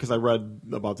remember, because I read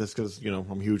about this because,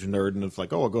 I'm a huge nerd, and it's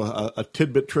like, I'll go a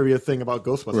tidbit trivia thing about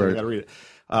Ghostbusters. I got to read it.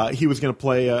 He was going to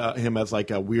play him as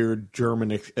like a weird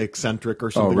German eccentric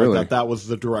or something like that. That was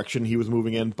the direction he was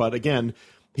moving in. But again,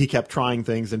 he kept trying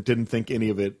things and didn't think any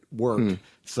of it worked.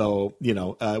 So,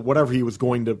 whatever he was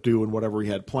going to do and whatever he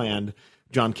had planned,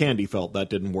 John Candy felt that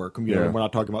didn't work. We're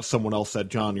not talking about someone else said,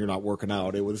 John, you're not working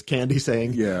out. It was Candy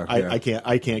saying, I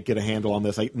can't get a handle on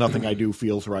this. Nothing I do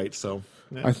feels right. So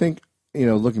I think,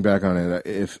 looking back on it,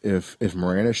 if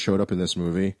Moranis showed up in this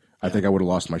movie, I think I would have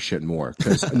lost my shit more,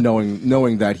 because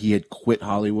knowing that he had quit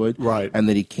Hollywood, right, and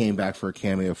that he came back for a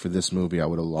cameo for this movie, I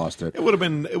would have lost it. It would have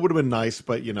been nice,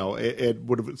 but it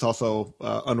would have. It's also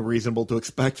unreasonable to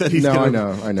expect that he's I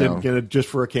know get it just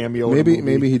for a cameo.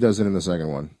 Maybe he does it in the second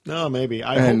one. No, maybe.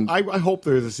 I hope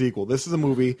there's a sequel. This is a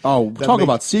movie. Oh,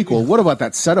 about sequel. What about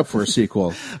that setup for a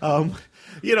sequel?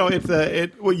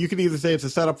 You can either say it's a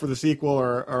setup for the sequel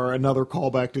or another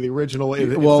callback to the original.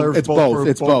 It it's both.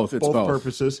 It's both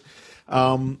purposes.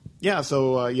 The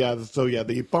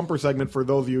bumper segment, for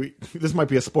those of you, this might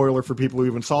be a spoiler for people who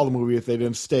even saw the movie if they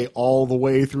didn't stay all the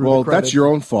way through. Well, the credits. That's your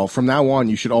own fault. From now on,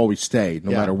 you should always stay,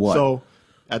 no matter what. So,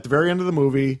 at the very end of the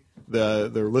movie, they're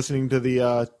listening to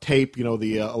the tape,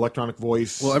 the electronic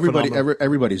voice. Well,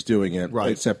 everybody's doing it,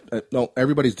 right? Except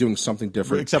everybody's doing something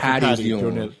different. Except Patty's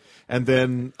doing it. And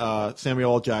then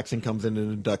Samuel L. Jackson comes in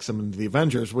and inducts him into the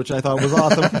Avengers, which I thought was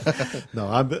awesome.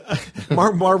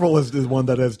 Marvel is the one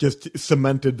that has just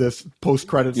cemented this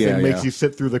post-credits thing, makes you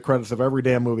sit through the credits of every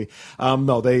damn movie.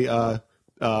 Patty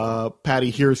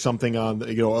hears something on,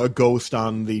 a ghost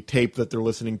on the tape that they're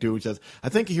listening to. He says, I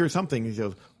think he hears something. He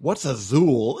goes, what's a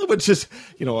Zool? Which is,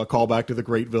 a callback to the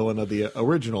great villain of the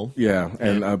original. Yeah,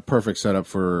 and a perfect setup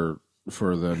for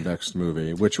the next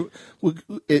movie, which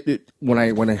when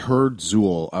I heard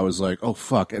Zool, I was like, oh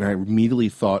fuck, and I immediately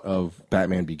thought of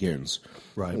Batman Begins,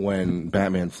 right? When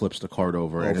Batman flips the card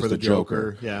over and it's the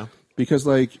Joker. Yeah, because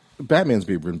Batman's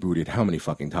been rebooted how many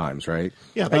fucking times, right?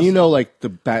 Yeah, and the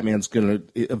Batman's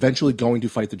eventually going to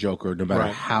fight the Joker, no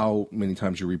matter how many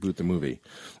times you reboot the movie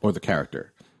or the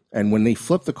character. And when they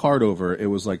flipped the card over, it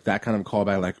was like that kind of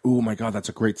callback, like, oh my god, that's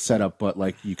a great setup, but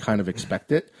you kind of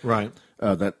expect it, right?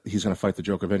 That he's going to fight the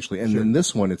Joker eventually. And in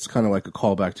this one, it's kind of like a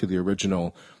callback to the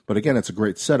original. But again, it's a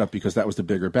great setup because that was the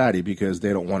bigger baddie, because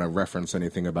they don't want to reference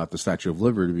anything about the Statue of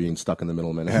Liberty being stuck in the middle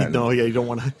of Manhattan. No, you don't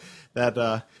want to.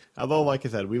 That, although, like I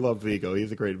said, we love Vigo.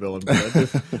 He's a great villain.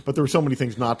 But there were so many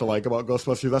things not to like about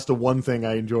Ghostbusters. That's the one thing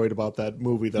I enjoyed about that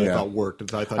movie that I thought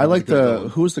worked. I like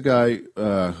who's the guy,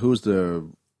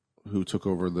 who took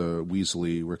over the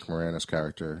Weasley Rick Moranis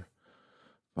character?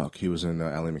 Fuck, he was in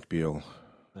Ally McBeal.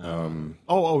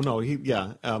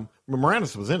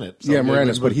 Moranis was in it. So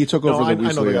Moranis, but he took over the Weasley.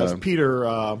 I know the guys. Peter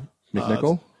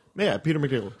McNichol. Yeah, Peter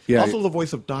McNichol. Yeah. Also the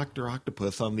voice of Dr.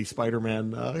 Octopus on the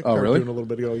Spider-Man cartoon really? a little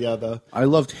bit ago. Yeah, I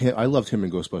loved him. I loved him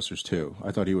in Ghostbusters 2.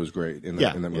 I thought he was great in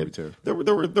that movie too. There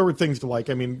were things to like.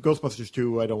 I mean, Ghostbusters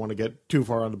 2, I don't want to get too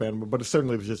far on the band, but it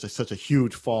certainly was just such a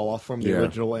huge fall off from the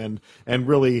original, and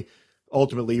really,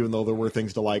 ultimately, even though there were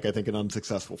things to like, I think an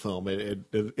unsuccessful film.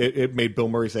 It made Bill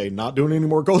Murray say, "Not doing any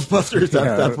more Ghostbusters."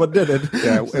 That's what did it.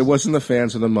 Yeah, it wasn't the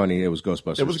fans or the money. It was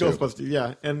Ghostbusters. It was Ghostbusters.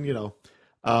 Yeah, and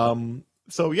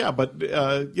So yeah, but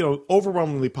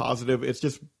overwhelmingly positive. It's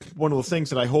just one of those things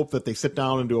that I hope that they sit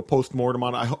down and do a post-mortem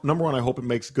on. Number one, I hope it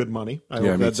makes good money. I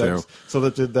hope me too. So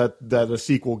that a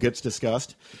sequel gets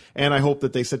discussed, and I hope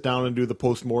that they sit down and do the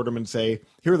post-mortem and say,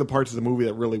 here are the parts of the movie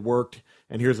that really worked,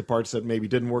 and here's the parts that maybe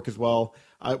didn't work as well.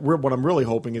 What I'm really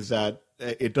hoping is that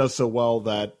it does so well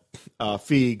that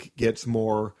Feig gets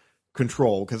more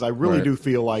control, because I really do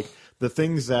feel like the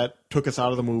things that took us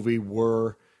out of the movie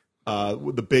were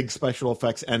the big special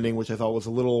effects ending, which I thought was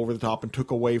a little over the top and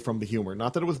took away from the humor.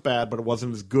 Not that it was bad, but it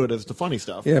wasn't as good as the funny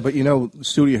stuff. Yeah, but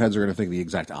studio heads are going to think the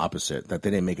exact opposite, that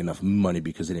they didn't make enough money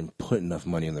because they didn't put enough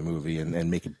money in the movie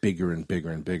and make it bigger and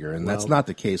bigger and bigger. And that's not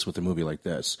the case with a movie like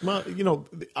this. Well,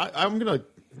 I'm going to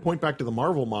point back to the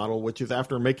Marvel model, which is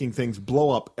after making things blow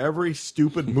up every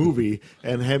stupid movie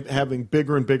and having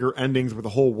bigger and bigger endings where the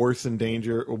whole world's in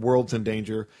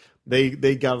danger.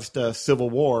 They got us to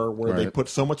Civil War, where they put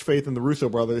so much faith in the Russo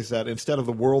brothers that instead of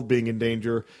the world being in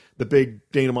danger, the big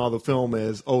denouement of the film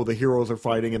is, the heroes are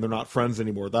fighting and they're not friends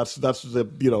anymore. That's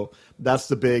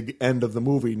the big end of the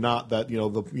movie. Not that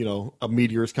a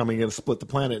meteor is coming in to split the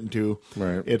planet in two.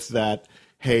 Right. It's that,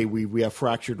 hey, we have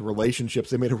fractured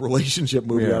relationships. They made a relationship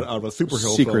movie out of a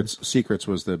superhero film. Secrets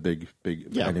was the big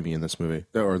enemy in this movie,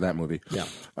 or that movie. Yeah.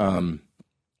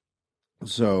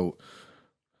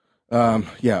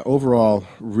 Overall,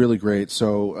 really great.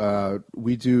 So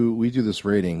we do this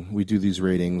rating. We do these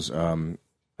ratings. We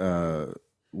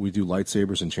do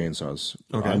lightsabers and chainsaws.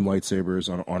 Okay. I'm lightsabers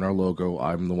on our logo.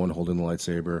 I'm the one holding the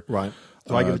lightsaber. Right.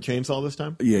 Do I get a chainsaw this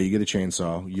time? Yeah, you get a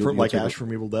chainsaw. Like Ash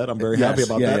from Evil Dead. I'm very happy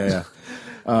about that.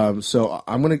 Yeah. So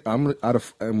I'm gonna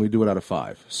and we do it out of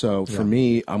 5. So for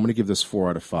me, I'm gonna give this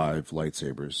 4 out of 5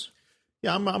 lightsabers.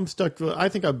 Yeah, I'm stuck. I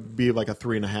think I'd be like a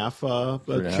 3.5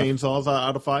 chainsaws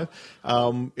out of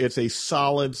 5. It's a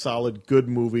solid, good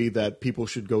movie that people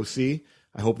should go see.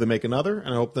 I hope they make another,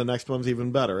 and I hope the next one's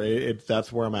even better.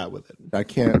 That's where I'm at with it.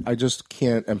 I just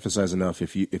can't emphasize enough.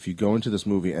 If you go into this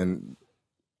movie, and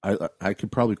I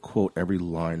could probably quote every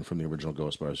line from the original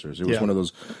Ghostbusters. It was one of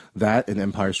those, that and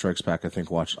Empire Strikes Back. I think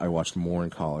I watched more in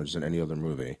college than any other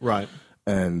movie. Right.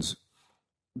 And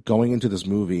going into this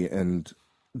movie, and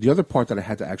the other part that I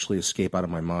had to actually escape out of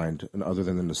my mind, and other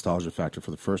than the nostalgia factor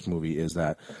for the first movie, is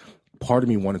that part of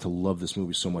me wanted to love this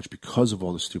movie so much because of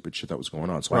all the stupid shit that was going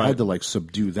on. So I had to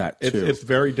subdue that too. It's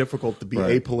very difficult to be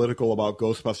apolitical about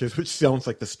Ghostbusters, which sounds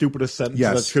like the stupidest sentence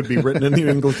that should be written in the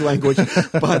English language.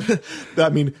 But I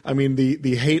mean,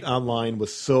 the hate online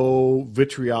was so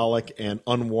vitriolic and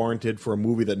unwarranted for a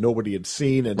movie that nobody had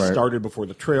seen and started before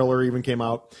the trailer even came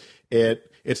out.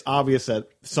 It's obvious that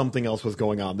something else was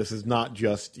going on. This is not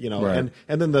just, and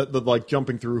then the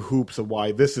jumping through hoops of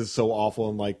why this is so awful,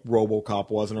 and like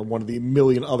RoboCop wasn't, or one of the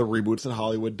million other reboots that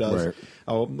Hollywood does. Right.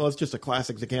 Well, it's just a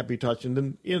classic that can't be touched.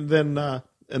 And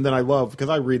then I love, because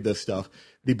I read this stuff,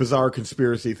 the bizarre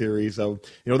conspiracy theories of,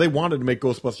 they wanted to make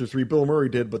Ghostbusters 3, Bill Murray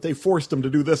did, but they forced him to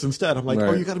do this instead. I'm like,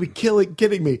 you got to be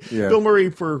kidding me. Yeah. Bill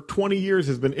Murray for 20 years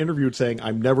has been interviewed saying,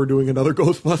 I'm never doing another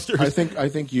Ghostbusters. I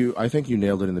think you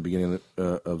nailed it in the beginning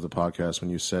of the podcast when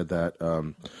you said that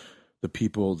the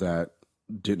people that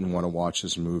didn't want to watch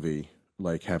this movie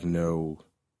have no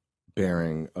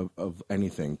bearing of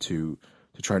anything to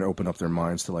try to open up their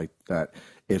minds to that.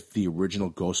 If the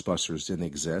original Ghostbusters didn't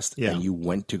exist and you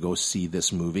went to go see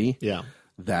this movie,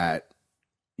 that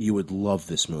you would love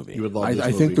this movie. You would love this movie.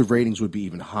 I think the ratings would be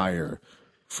even higher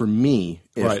for me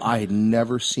if I had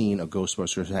never seen a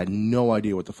Ghostbusters, had no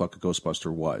idea what the fuck a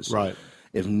Ghostbuster was. Right.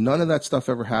 If none of that stuff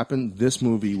ever happened, this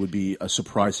movie would be a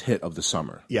surprise hit of the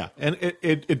summer. Yeah, and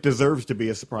it deserves to be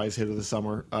a surprise hit of the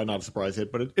summer. Not a surprise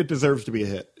hit, but it deserves to be a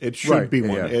hit. It should be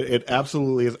one. Yeah. It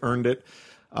absolutely has earned it.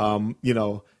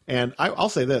 And I'll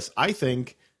say this. I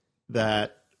think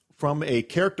that from a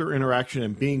character interaction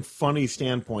and being funny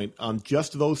standpoint, on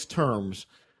just those terms,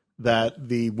 that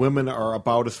the women are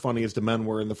about as funny as the men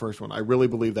were in the first one. I really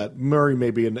believe that. Murray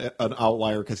may be an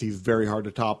outlier because he's very hard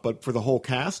to top, but for the whole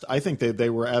cast, I think they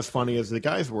were as funny as the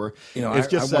guys were. It's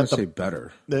just I want to say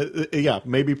better.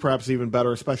 Maybe perhaps even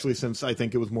better, especially since I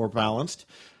think it was more balanced.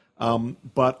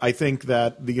 But I think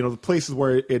that the places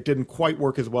where it didn't quite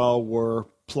work as well were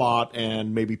plot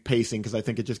and maybe pacing, because I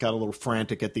think it just got a little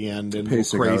frantic at the end and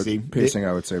Pacing, crazy.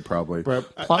 I would say probably.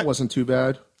 But Plot wasn't too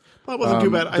bad. Plot wasn't too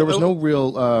bad. There was no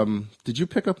real. Did you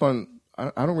pick up on?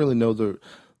 I don't really know the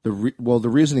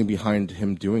reasoning behind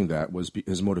him doing that was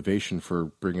his motivation for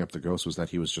bringing up the ghost was that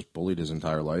he was just bullied his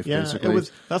entire life. Yeah, basically. it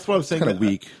was. That's what I was saying. Kind of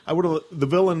weak. I would have the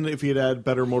villain if he had had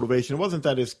better motivation. It wasn't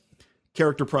that his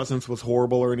character presence was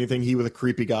horrible or anything. He was a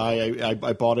creepy guy.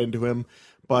 I bought into him,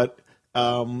 but.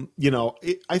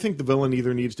 I think the villain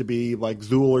either needs to be like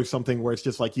Zool or something where it's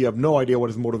just like you have no idea what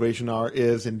his motivation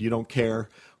is and you don't care,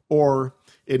 or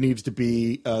it needs to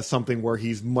be something where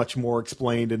he's much more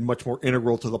explained and much more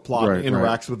integral to the plot and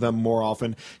interacts with them more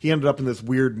often. He ended up in this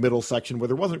weird middle section where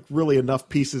there wasn't really enough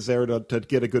pieces there to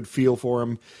get a good feel for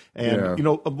him. And,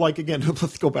 like, again,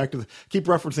 let's go back to keep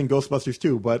referencing Ghostbusters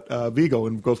 2, but Vigo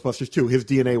in Ghostbusters 2, his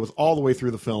DNA was all the way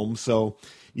through the film, so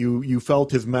you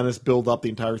felt his menace build up the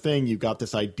entire thing. You got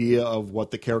this idea of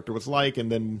what the character was like, and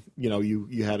then,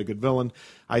 you had a good villain.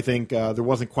 I think there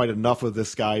wasn't quite enough of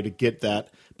this guy to get that,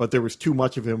 but there was too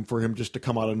much of him for him just to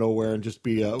come out of nowhere and just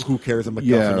be who cares a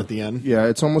MacGuffin at the end. Yeah,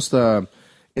 it's almost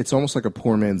like a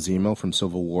poor man's Zemo from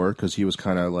Civil War, because he was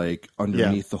kind of like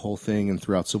underneath the whole thing and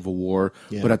throughout Civil War.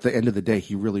 Yeah. But at the end of the day,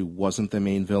 he really wasn't the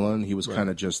main villain. He was kind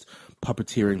of just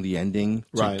puppeteering the ending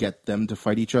to get them to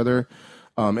fight each other.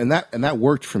 And that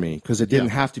worked for me because it didn't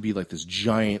have to be like this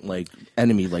giant like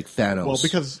enemy like Thanos. Well,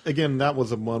 because again, that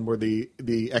was the one where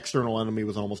the external enemy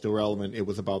was almost irrelevant. It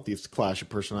was about these clash of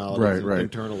personalities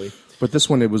internally. But this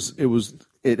one,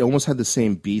 it almost had the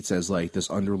same beats as like this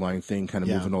underlying thing, kind of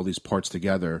moving all these parts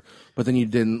together. But then you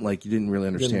didn't really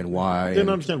understand why. Didn't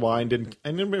understand why, and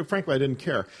frankly, I didn't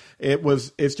care.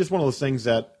 It's just one of those things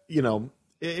that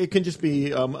It can just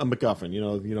be a MacGuffin,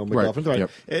 MacGuffin. Right. Yep.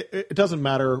 It doesn't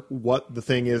matter what the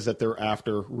thing is that they're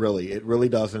after, really. It really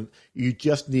doesn't. You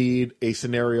just need a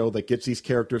scenario that gets these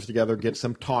characters together, gets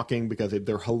them talking, because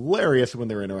they're hilarious when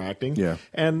they're interacting. Yeah.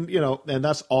 And, and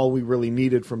that's all we really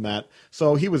needed from that.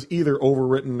 So he was either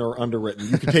overwritten or underwritten.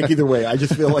 You can take either way. I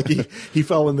just feel like he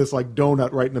fell in this like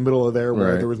donut right in the middle of there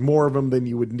where there was more of him than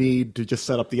you would need to just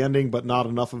set up the ending, but not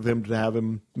enough of him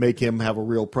to make him have a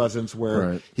real presence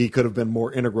where he could have been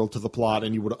more integral to the plot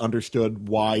and you would have understood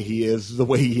why he is the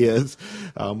way he is.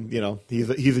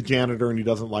 He's a janitor and he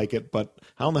doesn't like it, but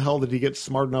how in the hell did he get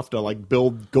smart enough to like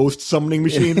build ghost summoning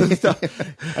machines and stuff?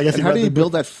 I guess. How did he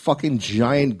build that fucking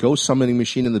giant ghost summoning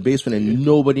machine in the basement and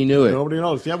nobody knew it? Nobody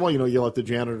knows. Yeah, well, you let the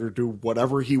janitor do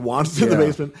whatever he wants in the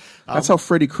basement. That's how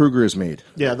Freddy Krueger is made.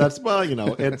 Yeah,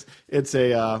 it's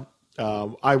a.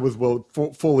 I was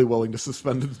fully willing to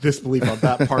suspend disbelief on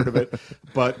that part of it,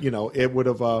 but it would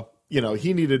have.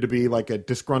 He needed to be like a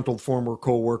disgruntled former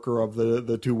co-worker of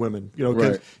the two women.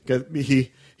 Because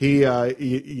he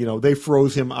they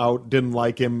froze him out, didn't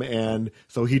like him, and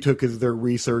so he took their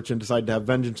research and decided to have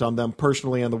vengeance on them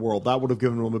personally and the world. That would have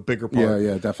given him a bigger part.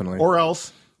 Yeah, definitely. Or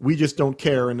else we just don't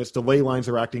care, and it's the ley lines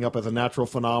are acting up as a natural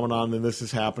phenomenon, and this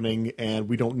is happening, and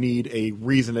we don't need a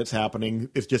reason it's happening.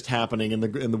 It's just happening, and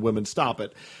the women stop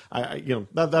it.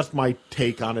 That's my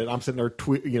take on it. I'm sitting there,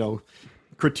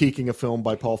 critiquing a film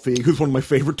by Paul Feig, who's one of my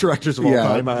favorite directors of all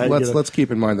time. Let's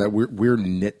keep in mind that we're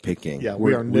nitpicking. Yeah,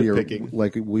 we are nitpicking.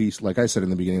 Like I said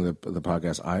in the beginning of the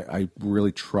podcast, I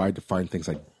really tried to find things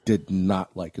I did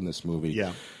not like in this movie.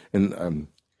 Yeah, and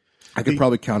I could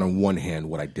probably count on one hand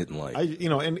what I didn't like.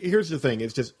 And here's the thing: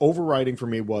 it's just overriding for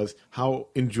me was how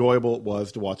enjoyable it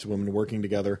was to watch the women working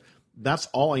together. That's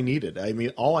all I needed. I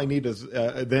mean, all I need is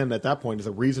then at that point is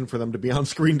a reason for them to be on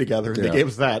screen together. And they gave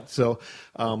us that. So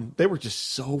they were just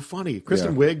so funny.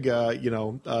 Kristen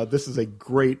Wiig, this is a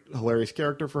great, hilarious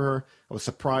character for her. I was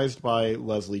surprised by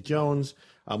Leslie Jones.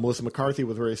 Melissa McCarthy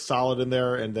was very solid in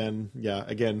there. And then,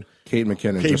 again, Kate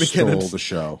McKinnon stole the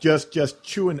show. Just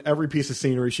chewing every piece of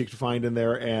scenery she could find in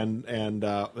there and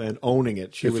owning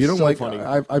it. She was so funny.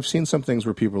 I've seen some things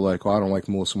where people are like, I don't like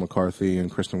Melissa McCarthy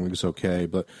and Kristen Wiig's okay.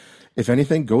 But if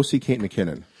anything, go see Kate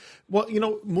McKinnon. Well,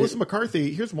 Melissa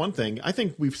McCarthy, here's one thing. I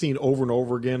think we've seen over and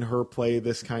over again her play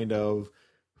this kind of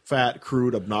fat,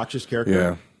 crude, obnoxious character.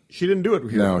 Yeah. She didn't do it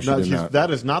here. No, she did not. That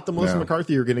is not the Melissa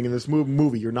McCarthy you're getting in this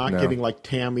movie. You're not getting like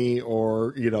Tammy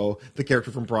or, the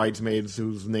character from Bridesmaids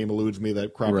whose name eludes me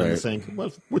that crapped in the sink,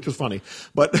 which was funny.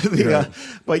 But,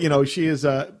 she is,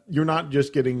 you're not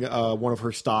just getting one of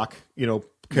her stock,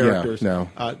 characters. Yeah,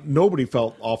 no. Nobody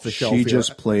felt off the shelf. She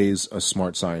just plays a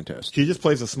smart scientist. She just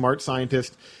plays a smart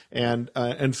scientist, and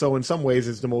so in some ways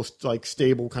is the most like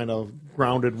stable kind of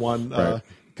grounded one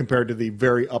compared to the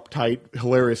very uptight,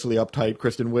 hilariously uptight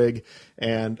Kristen Wiig,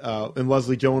 and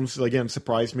Leslie Jones again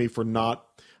surprised me for not.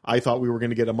 I thought we were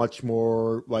going to get a much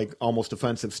more like almost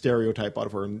offensive stereotype out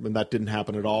of her, and that didn't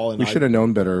happen at all. And we should have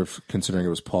known better, considering it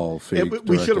was Paul Feig.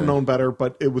 We should have known better,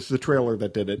 but it was the trailer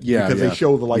that did it. Yeah, because yeah. they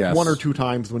show the Yes. one or two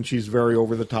times when she's very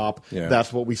over the top. Yeah.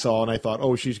 That's what we saw, and I thought,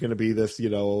 oh, she's going to be this,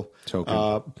 Token.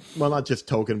 well, not just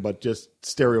token, but just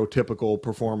stereotypical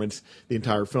performance the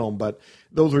entire film. But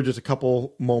those were just a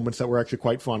couple moments that were actually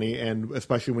quite funny, and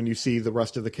especially when you see the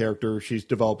rest of the character, she's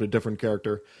developed a different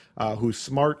character who's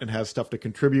smart and has stuff to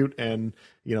contribute, and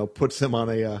puts them on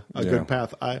a good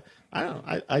path. I don't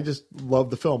know. I just love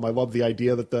the film. I love the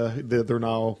idea that they're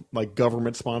now like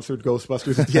government sponsored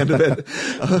Ghostbusters at the end of it.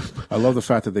 I love the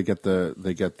fact that they get the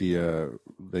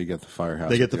firehouse.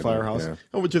 They get the firehouse,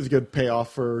 which is a good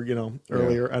payoff for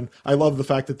earlier. And I love the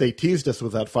fact that they teased us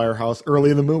with that firehouse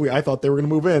early in the movie. I thought they were going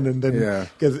to move in, and then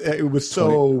because it was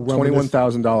so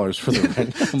 $21,000 for the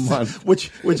rent a month.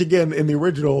 which again in the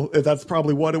original, that's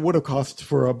probably what it would have cost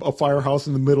for a firehouse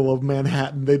in the middle of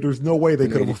Manhattan. There's no way they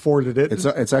could have afforded it.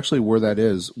 It's actually where that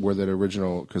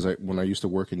original, because when I used to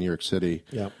work in New York City,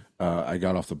 I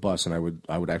got off the bus and I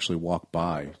would actually walk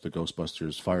by the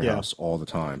Ghostbusters firehouse all the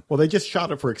time. Well, they just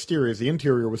shot it for exteriors. The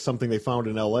interior was something they found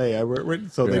in L.A.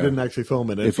 So they didn't actually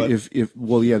film in it. They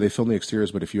filmed the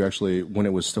exteriors, but if you actually, when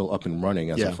it was still up and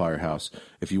running as a firehouse,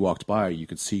 if you walked by, you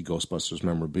could see Ghostbusters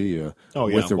memorabilia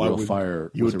with the real fire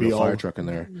truck in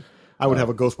there. I would have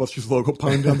a Ghostbusters logo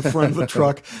pinned on the front of the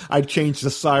truck. I'd change the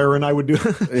siren. I would do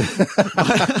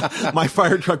my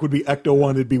fire truck would be Ecto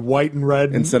 1. It'd be white and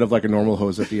red. Instead of like a normal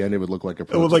hose at the end, it would look like a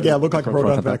proton. Look like a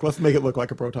proton pack. Let's make it look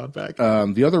like a proton pack.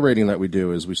 The other rating that we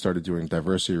do is we started doing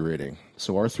diversity rating.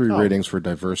 So our three ratings for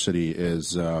diversity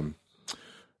is a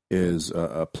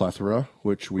plethora,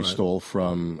 which we stole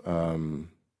from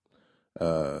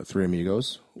Three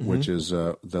Amigos, which is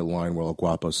the line where El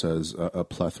Guapo says a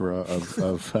plethora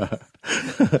of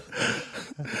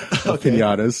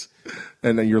pinatas,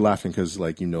 and then you're laughing because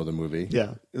the movie.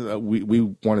 Yeah, we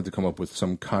wanted to come up with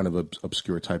some kind of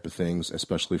obscure type of things,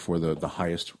 especially for the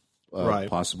highest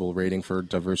possible rating for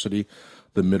diversity.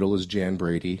 The middle is Jan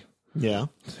Brady. Yeah,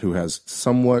 who has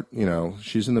somewhat,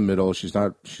 she's in the middle. She's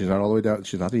not all the way down.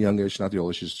 She's not the youngest. She's not the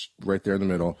oldest. She's right there in the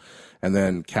middle. And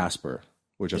then Casper,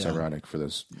 which is ironic for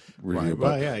this review.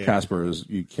 But Casper is,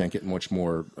 you can't get much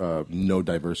more no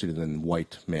diversity than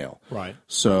white male. Right.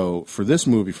 So for this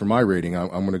movie, for my rating, I'm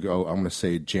going to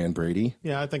say Jan Brady.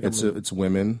 Yeah, I think it's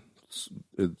women.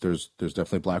 There's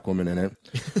definitely black women in it.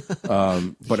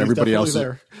 But everybody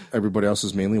else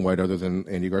is mainly white, other than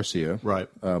Andy Garcia. Right.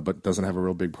 But doesn't have a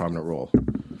real big prominent role.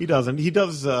 He doesn't. He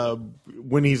does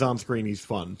when he's on screen. He's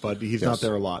fun, but he's not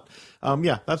there a lot.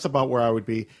 That's about where I would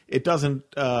be. It doesn't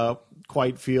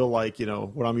quite feel like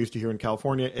what I'm used to here in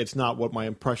California. It's not what my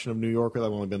impression of New York is.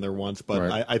 I've only been there once,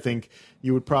 but I think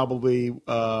you would probably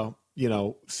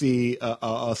see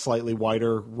a slightly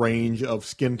wider range of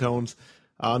skin tones.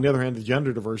 On the other hand, the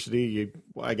gender diversity,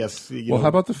 I guess. How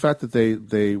about the fact that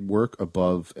they work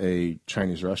above a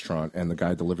Chinese restaurant and the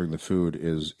guy delivering the food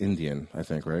is Indian, I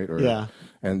think, right?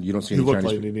 And you don't see any He looked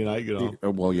Chinese. like an Indian.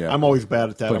 Well, yeah. I'm always bad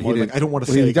at that. I'm always I don't want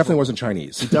to say. He definitely wasn't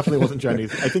Chinese. He definitely wasn't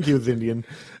Chinese. I think he was Indian.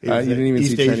 You didn't even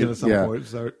East see Asian Chinese. at some point.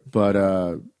 So.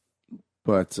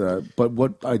 But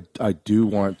what I do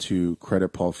want to credit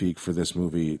Paul Feig for this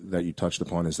movie that you touched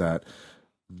upon is that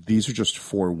these are just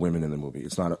 4 women in the movie.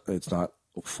 It's not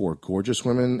 4 gorgeous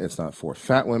women. It's not 4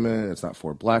 fat women. It's not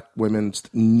 4 black women.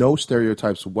 No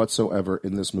stereotypes whatsoever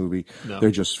in this movie. No.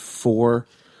 They're just four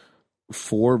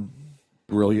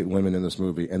brilliant women in this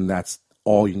movie, and that's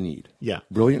all you need. Yeah.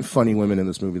 Brilliant, funny women in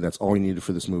this movie. That's all you needed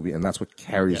for this movie, and that's what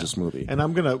carries this movie. And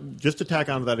I'm going to just to tack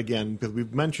onto that again, because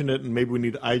we've mentioned it, and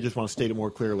maybe I just want to state it more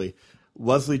clearly.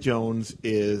 Leslie Jones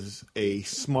is a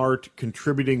smart,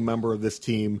 contributing member of this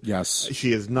team. Yes.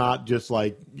 She is not just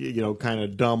like, kind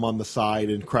of dumb on the side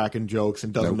and cracking jokes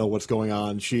and doesn't know what's going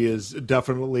on. She is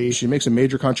definitely... She makes a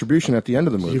major contribution at the end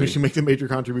of the movie. She makes a major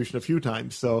contribution a few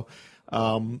times. So,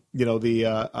 that's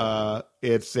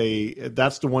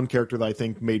the one character that I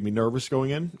think made me nervous going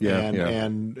in.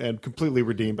 And completely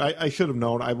redeemed. I should have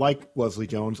known. I like Leslie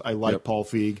Jones. I like Paul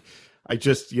Feig. I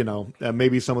just,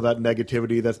 maybe some of that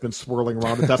negativity that's been swirling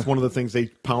around it. That's one of the things they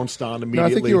pounced on immediately.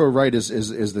 No, I think you were right.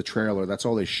 Is the trailer? That's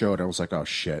all they showed. I was like, oh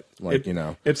shit!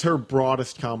 It's her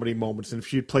broadest comedy moments, and if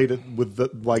she had played it with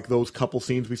those couple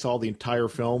scenes we saw the entire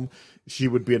film, she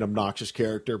would be an obnoxious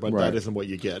character. But that isn't what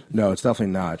you get. No, it's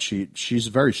definitely not. She's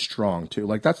very strong too.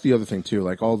 Like that's the other thing too.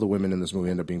 Like all the women in this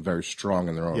movie end up being very strong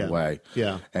in their own way.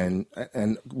 Yeah. And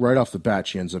right off the bat,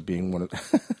 she ends up being one of.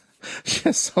 She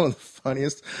has some of the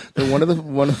funniest. One of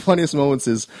the funniest moments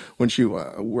is when she.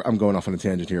 I'm going off on a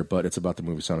tangent here, but it's about the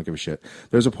movie, so I don't give a shit.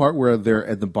 There's a part where they're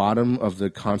at the bottom of the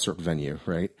concert venue,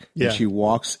 right? Yeah. And she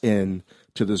walks in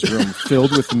to this room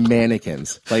filled with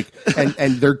mannequins,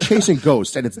 and they're chasing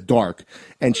ghosts, and it's dark.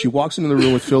 And she walks into the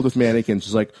room filled with mannequins.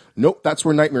 She's like, "Nope, that's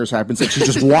where nightmares happen." And she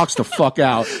just walks the fuck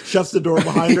out, shuts the door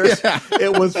behind her. Yeah.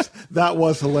 That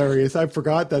was hilarious. I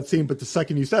forgot that scene, but the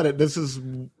second you said it, this is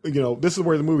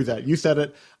where the movie's at. You said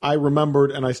it, I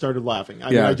remembered, and I started laughing.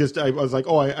 I was like,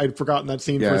 I'd forgotten that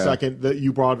scene for a second that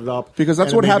you brought it up, because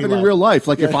that's what happened in real life.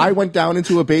 Like if I went down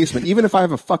into a basement, even if I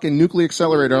have a fucking nuclear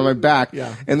accelerator on my back,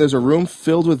 and there's a room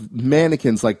filled with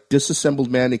mannequins, like disassembled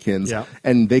mannequins,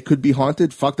 and they could be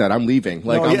haunted, fuck that, I'm leaving.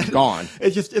 I'm gone.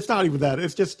 It's not even that.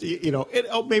 It's just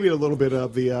maybe a little bit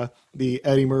of the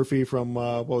Eddie Murphy from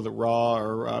what was it, Raw,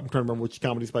 or I'm trying to remember which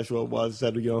comedy special it was,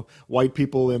 that white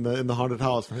people in the haunted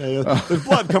house. There's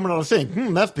blood coming out of the sink.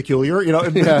 That's peculiar.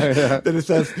 Then it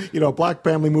says a black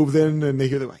family moves in and they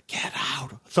hear, they're like, get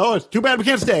out. So it's too bad we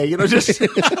can't stay. Just and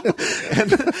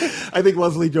I think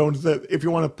Leslie Jones, that if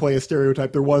you want to play a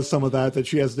stereotype, there was some of that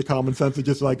she has the common sense of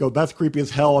just like, oh, that's creepy as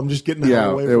hell, I'm just getting the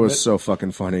hell away from it. It was so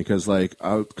fucking funny because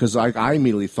I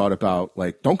immediately thought about,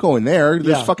 like, don't go in there.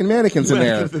 There's fucking mannequins in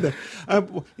there.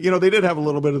 They did have a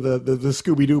little bit of the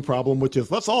Scooby-Doo problem, which is,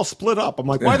 let's all split up. I'm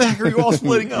like, why the heck are you all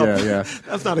splitting up?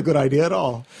 That's not a good idea at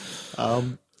all.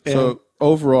 So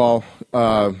overall,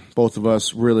 both of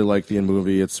us really like the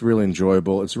movie. It's really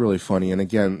enjoyable. It's really funny. And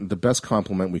again, the best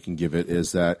compliment we can give it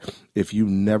is that if you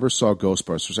never saw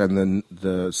Ghostbusters, and then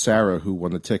the Sarah who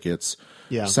won the tickets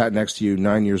sat next to you,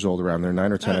 9 years old, around there,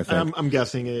 9 or 10, I think. I'm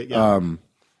guessing it. Yeah.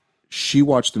 She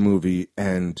watched the movie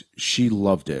and she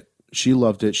loved it. She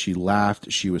loved it. She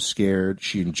laughed. She was scared.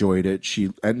 She enjoyed it.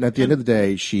 And at the end of the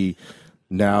day, she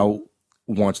now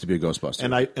wants to be a Ghostbuster.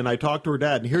 And I talked to her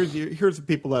dad, and here's the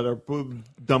people that are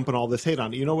dumping all this hate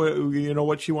on it. You know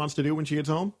what she wants to do when she gets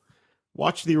home?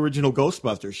 Watch the original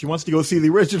Ghostbusters. She wants to go see the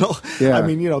original. Yeah. I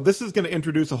mean, this is going to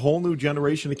introduce a whole new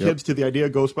generation of kids to the idea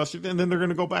of Ghostbusters, and then they're going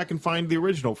to go back and find the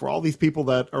original. For all these people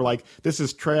that are like, this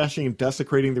is trashing and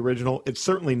desecrating the original, it's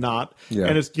certainly not. Yeah.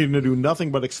 And it's going to do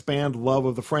nothing but expand love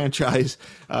of the franchise,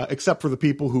 except for the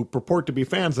people who purport to be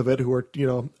fans of it, who are,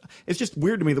 it's just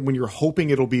weird to me that when you're hoping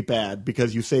it'll be bad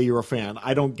because you say you're a fan.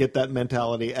 I don't get that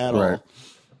mentality at all.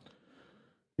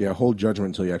 Yeah, hold judgment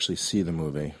until you actually see the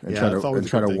movie and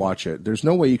try to watch it. There's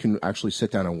no way you can actually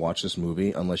sit down and watch this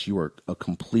movie unless you are a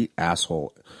complete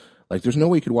asshole. Like, there's no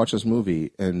way you could watch this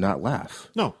movie and not laugh.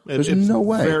 No, there's no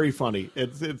way. Very funny.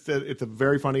 It's a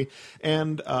very funny,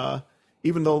 and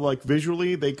even though like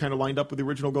visually they kind of lined up with the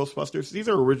original Ghostbusters, these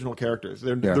are original characters.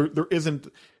 There isn't,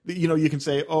 you can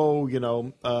say,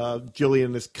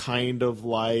 Jillian is kind of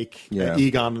like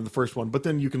Egon in the first one, but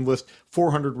then you can list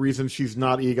 400 reasons she's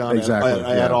not Egon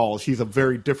at all. She's a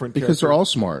very different character. Because they're all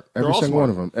smart. Every single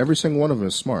one of them. Every single one of them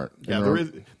is smart. Yeah,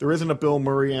 there isn't a Bill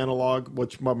Murray analog,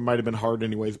 which might have been hard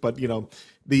anyways, but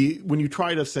when you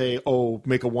try to say,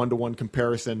 make a one-to-one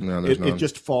comparison, it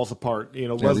just falls apart.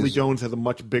 Leslie Jones has a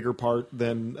much bigger part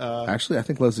than. Actually, I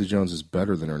think Leslie Jones is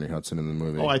better than Ernie Hudson in the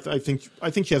movie. Oh, I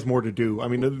think she has more to do. I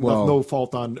mean, no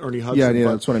fault on Ernie Hudson. Yeah,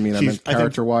 that's what I mean. I meant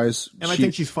character-wise, I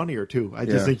think she's funnier too. I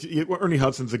just think Ernie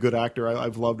Hudson's a good actor.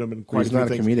 I've loved him in quite a few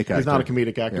things. He's not a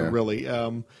comedic actor, really.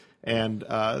 I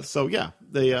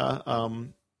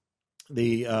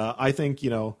think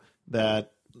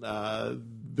that.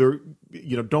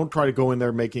 Don't try to go in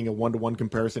there making a one-to-one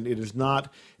comparison. It is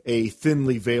not a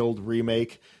thinly veiled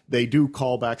remake. They do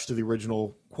callbacks to the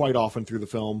original quite often through the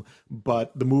film,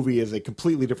 but the movie is a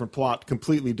completely different plot,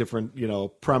 completely different,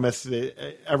 premise.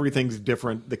 Everything's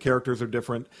different. The characters are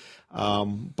different,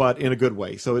 but in a good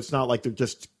way. So it's not like they're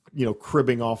just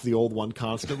cribbing off the old one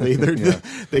constantly.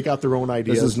 They got their own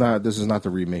ideas. This is not the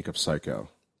remake of Psycho.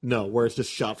 No, where it's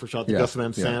just shot for shot. The Gus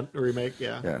Van Sant remake.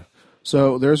 Yeah.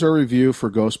 So there's our review for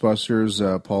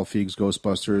Ghostbusters, Paul Feig's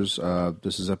Ghostbusters.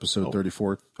 This is episode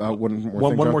 34.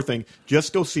 One more thing.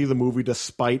 Just go see the movie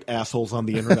despite assholes on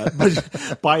the internet.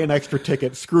 Buy an extra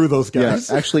ticket. Screw those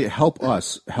guys. Yeah, actually, help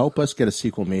us get a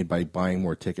sequel made by buying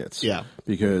more tickets. Yeah.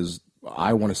 Because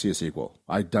I want to see a sequel.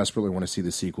 I desperately want to see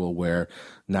the sequel where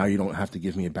now you don't have to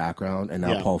give me a background, and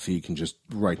now Paul Feig can just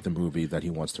write the movie that he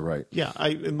wants to write. Yeah,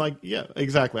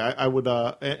 exactly. I would,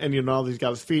 and now that he's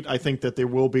got his feet, I think that there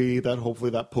will be that,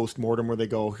 hopefully, that post-mortem where they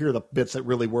go, here are the bits that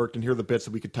really worked, and here are the bits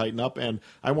that we could tighten up, and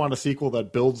I want a sequel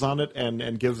that builds on it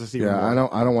and gives us even more.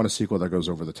 I don't want a sequel that goes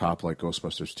over the top like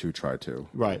Ghostbusters 2 tried to.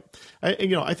 Right.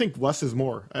 I think less is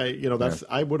more.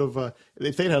 I would have,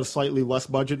 if they'd had a slightly less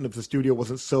budget, and if the studio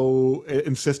wasn't so so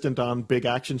insistent on big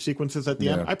action sequences at the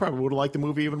end, Yeah. I probably would have liked the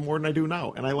movie even more than I do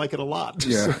now, and I like it a lot.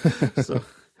 Yeah. So,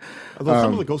 although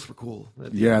some of the ghosts were cool.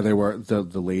 Yeah, they were the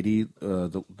lady.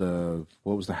 The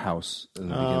what was the house in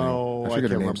the beginning? Oh, I I forget her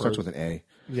can't name. remember. Starts with an A.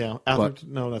 Yeah,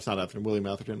 Atherton. No, that's not Atherton. William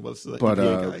Atherton was the But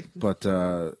EPA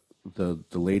guy.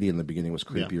 the lady in the beginning was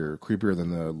creepier than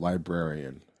the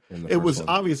librarian. In the It first was one.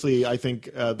 obviously, I think,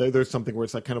 there's something where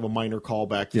it's like kind of a minor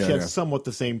callback. Yeah, She had yeah. somewhat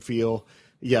the same feel.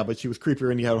 Yeah, but she was creepier,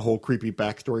 and you had a whole creepy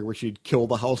backstory where she'd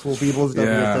killed a house full of people and stuff.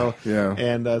 Yeah, so, yeah.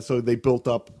 And so they built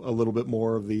up a little bit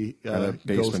more of the that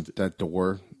basement, ghost. that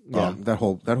door. Yeah. That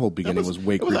whole beginning was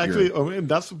way It creepier. was actually, and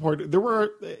that's the part.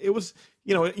 It was,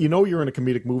 you're in a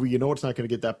comedic movie, you know it's not going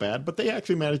to get that bad, but they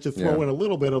actually managed to throw Yeah. in a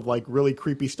little bit of like really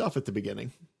creepy stuff at the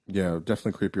beginning. Yeah,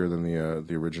 definitely creepier than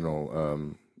the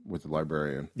original with the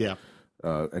librarian. Yeah.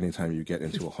 Anytime you get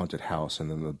into a haunted house and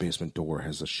then the basement door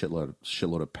has a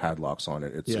shitload of padlocks on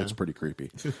it, it's pretty creepy.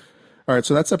 All right,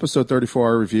 so that's episode 34,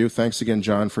 our review. Thanks again,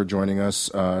 John, for joining us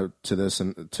to this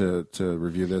and to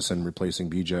review this and replacing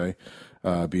BJ.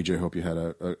 BJ, hope you had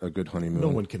a good honeymoon. No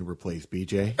one can replace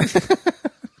BJ.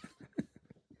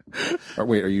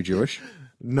 Wait, are you Jewish?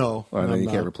 No. Well, then I'm you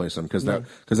not. can't replace them because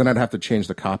then I'd have to change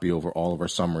the copy over all of our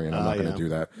summary, and I'm not going yeah. to do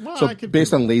that. Well, so I could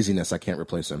based on laziness, I can't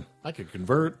replace him. I could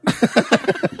convert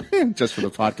Just for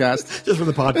the podcast. just for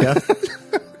the podcast.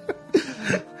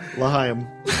 L'chaim.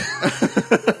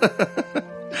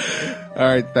 All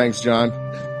right, thanks, John.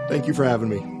 Thank you for having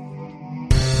me.